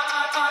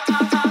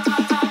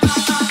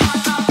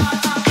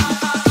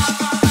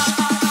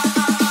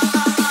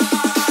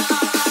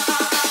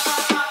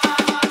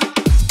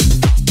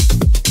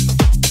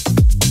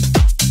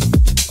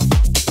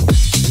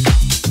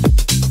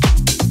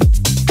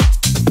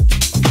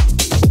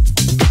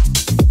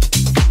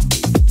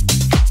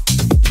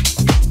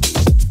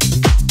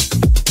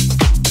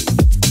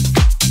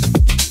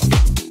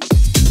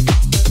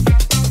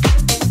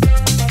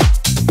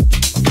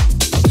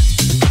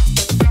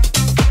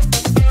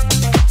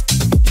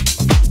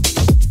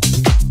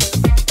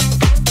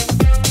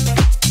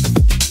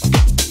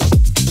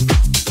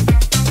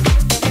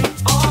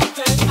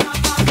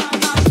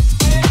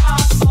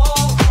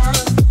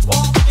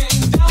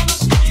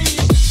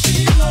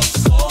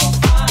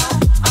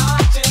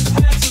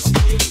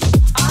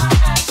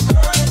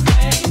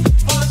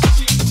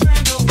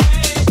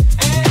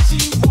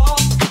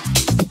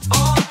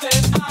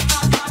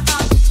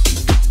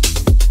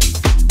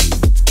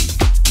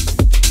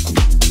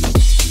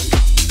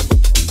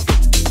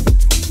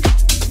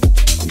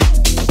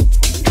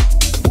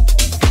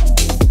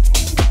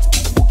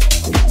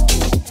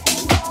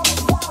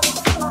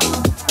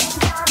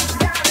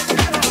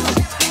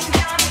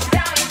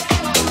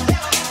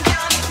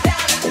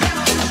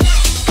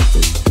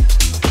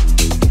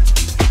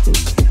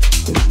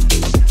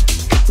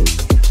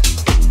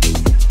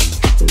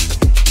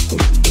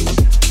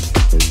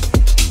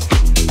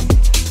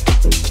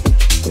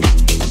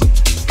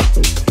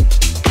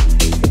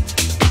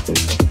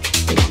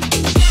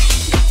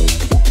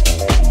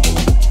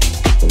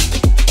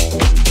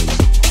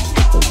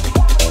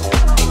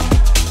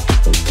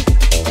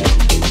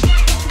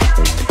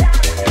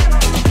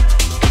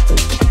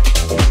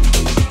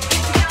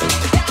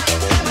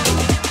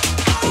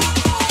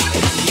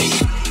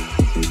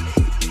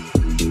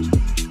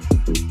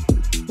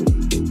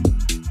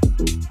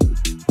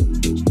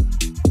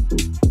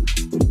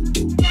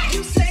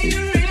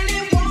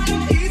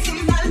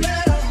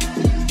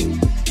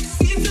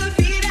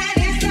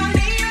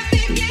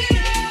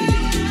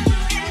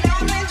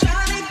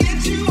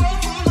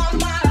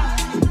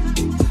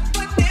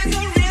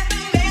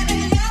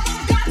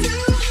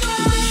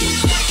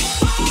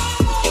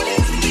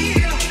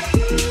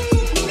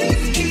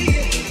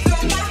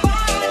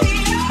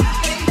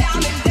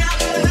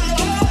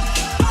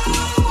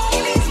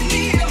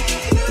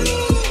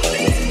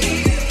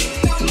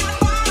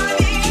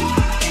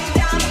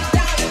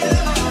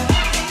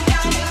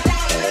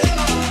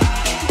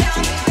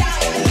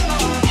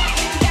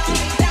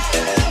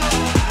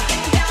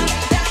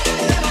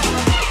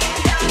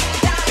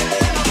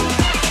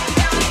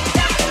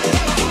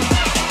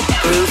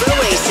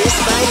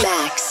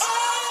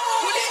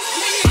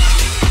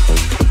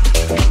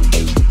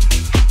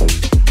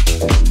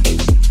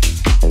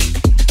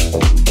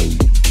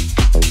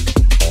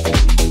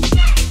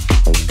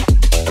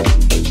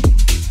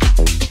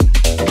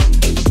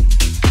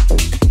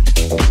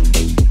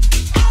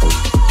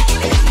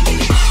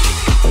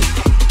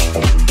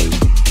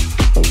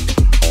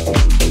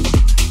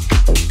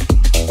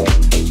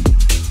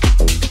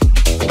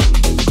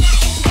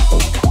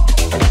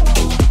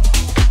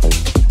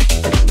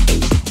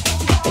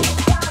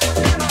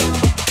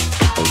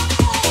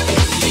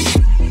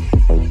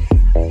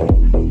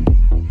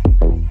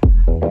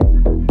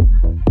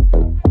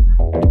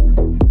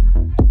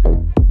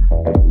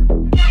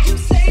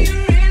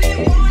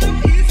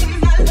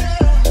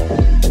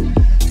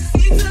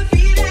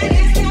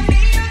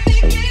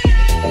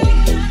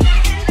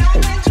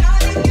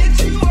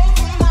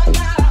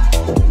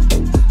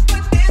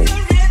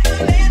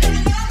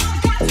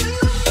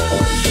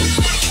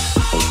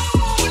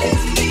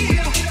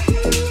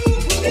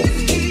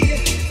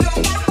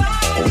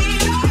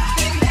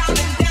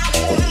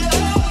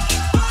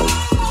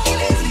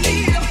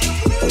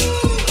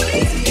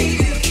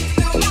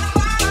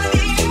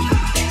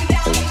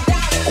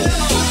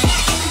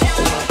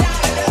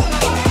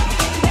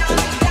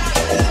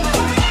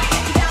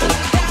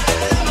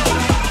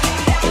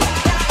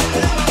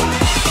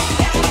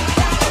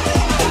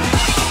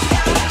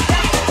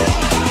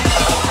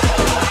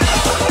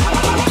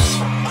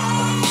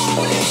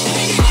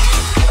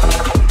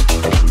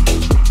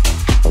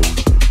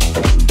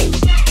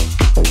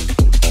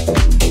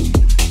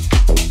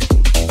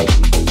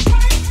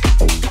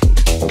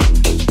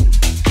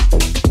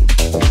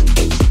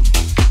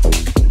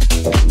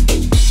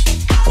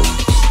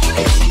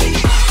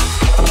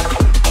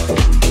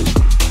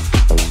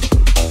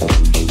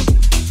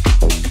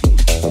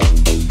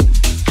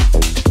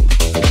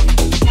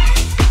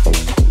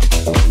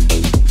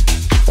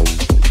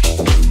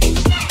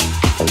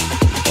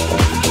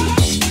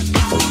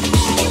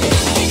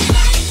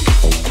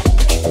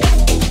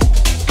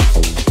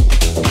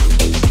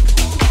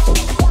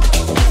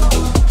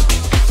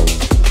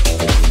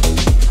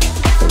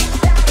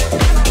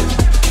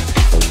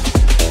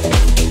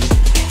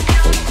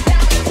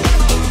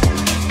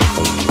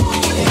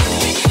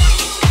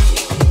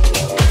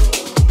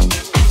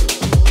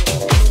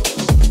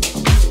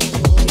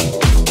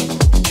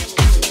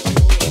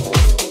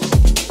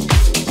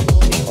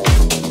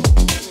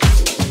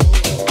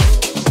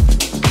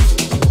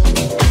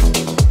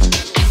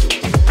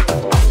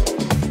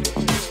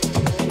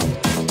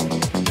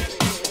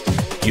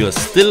you're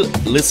still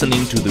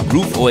listening to the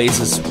Groove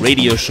Oasis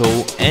radio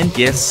show, and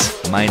yes,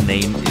 my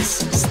name is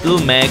still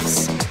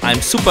Maex.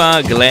 I'm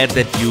super glad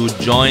that you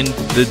joined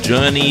the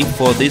journey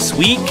for this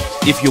week.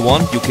 If you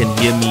want, you can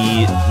hear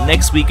me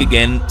next week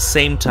again,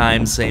 same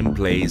time, same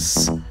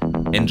place.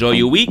 Enjoy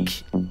your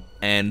week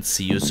and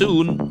see you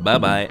soon. Bye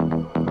bye.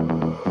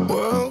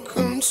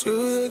 Welcome to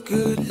the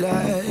good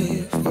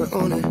life, where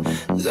only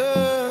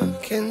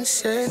love can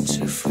set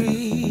you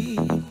free.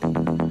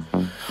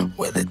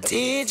 Where the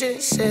DJ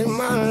saved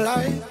my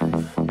life,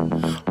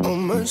 oh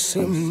mercy,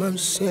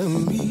 mercy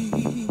me.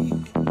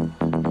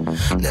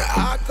 Now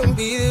I can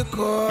be the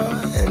core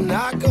and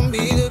I can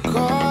be the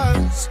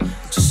cause.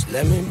 Just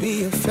let me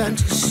be a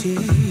fantasy,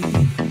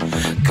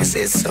 cause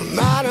it's a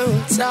matter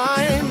of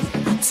time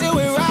till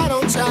we're right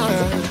on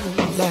time,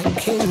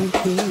 like king and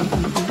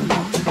queen.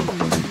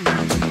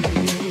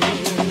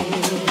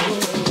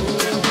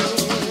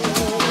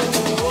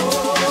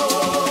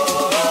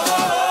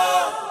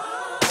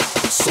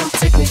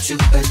 To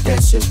a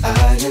desert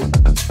island,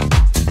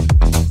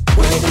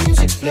 where the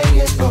music's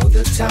playing all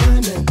the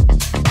time, and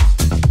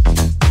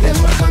let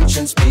my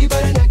conscience be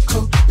but an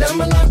echo, let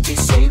my life be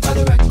saved by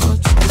the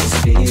records, and this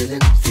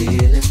feeling,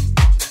 feeling.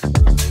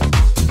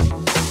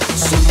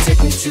 So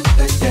take me to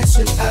a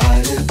desert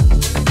island,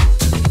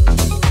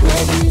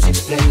 where the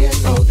music's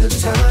playing all the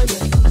time,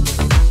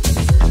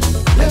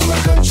 and let my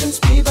conscience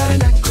be but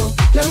an echo,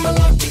 let my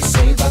life be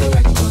saved by the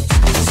records,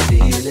 and this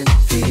feeling,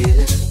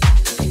 feeling.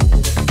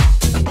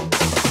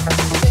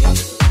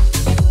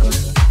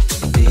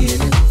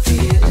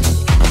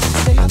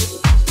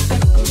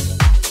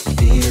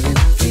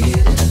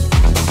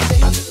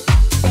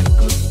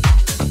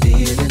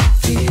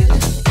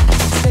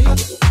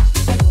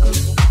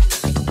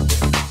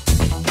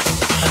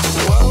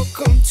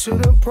 To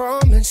the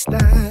promised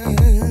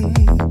land,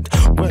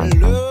 where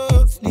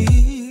love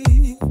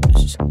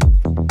lives.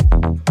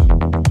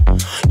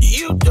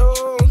 You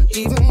don't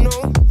even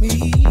know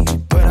me,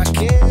 but I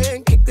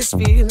can't kick this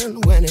feeling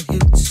when it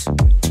hits. I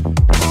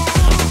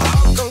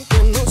can't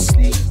get no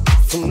sleep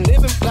from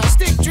living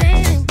plastic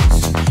dreams.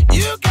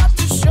 You got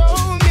to show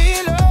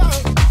me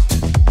love.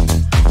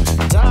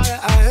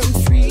 Darling, I am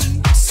free,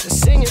 so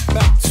sing it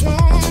back to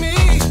me.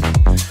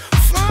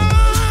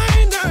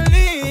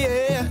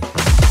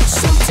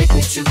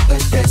 To a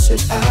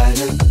desert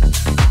island,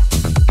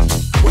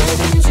 where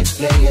the music's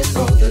playing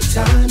all the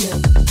time,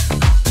 and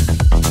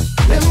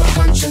let my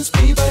conscience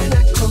be but an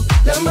echo,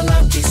 let my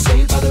life be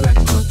saved by the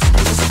records,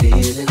 and this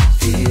feeling,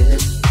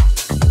 feeling.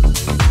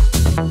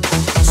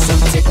 So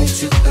take me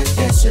to a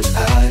desert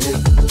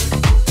island,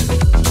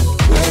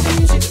 where the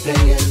music's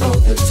playing all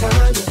the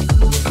time,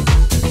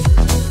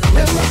 and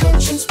let my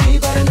conscience be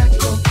but an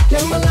echo,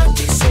 let my life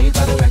be saved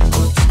by the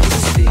records, and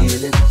this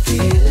feeling,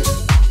 feeling.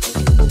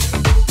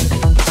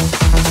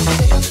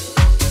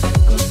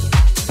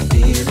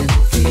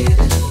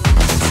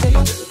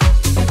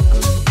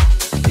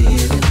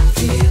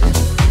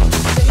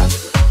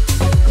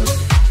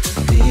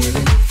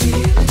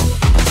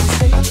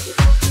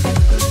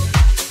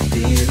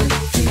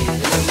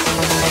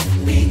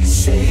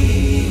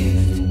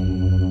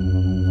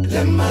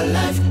 Let my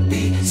life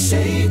be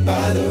saved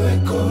by the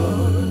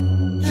record.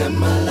 Let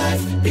my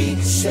life be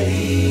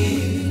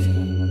saved.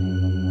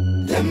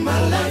 Let my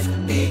life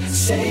be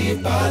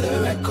saved by the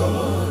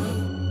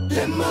record.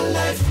 Let my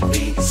life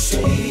be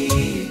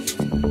saved.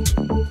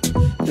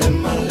 Let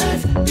my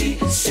life be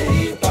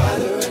saved by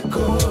the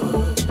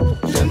record.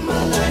 Let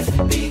my life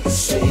be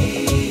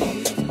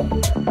saved.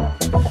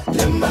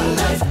 Let my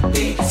life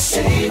be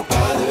saved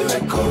by the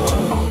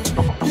record.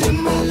 Let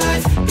my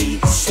life be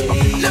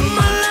saved. Let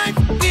my life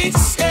be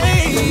saved.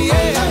 Let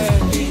my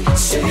life be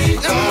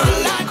saved. Let my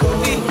life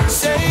be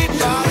saved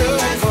by the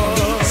record.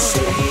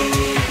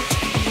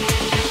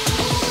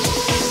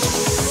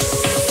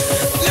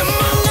 Let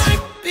my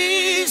life be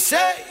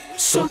saved.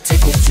 So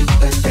take me to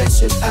a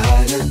desert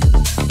island,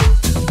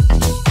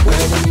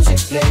 where the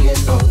music's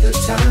playing all the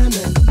time,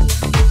 and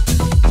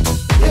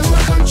let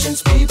my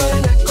conscience be but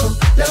an echo.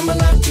 Let my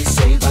life be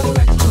saved by the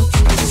records.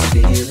 This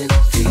feeling,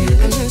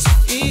 feeling, this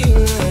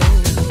feeling.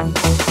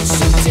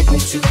 So take me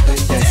to a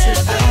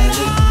desert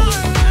island,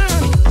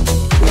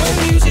 where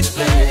the music's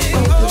playing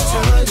all the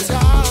time.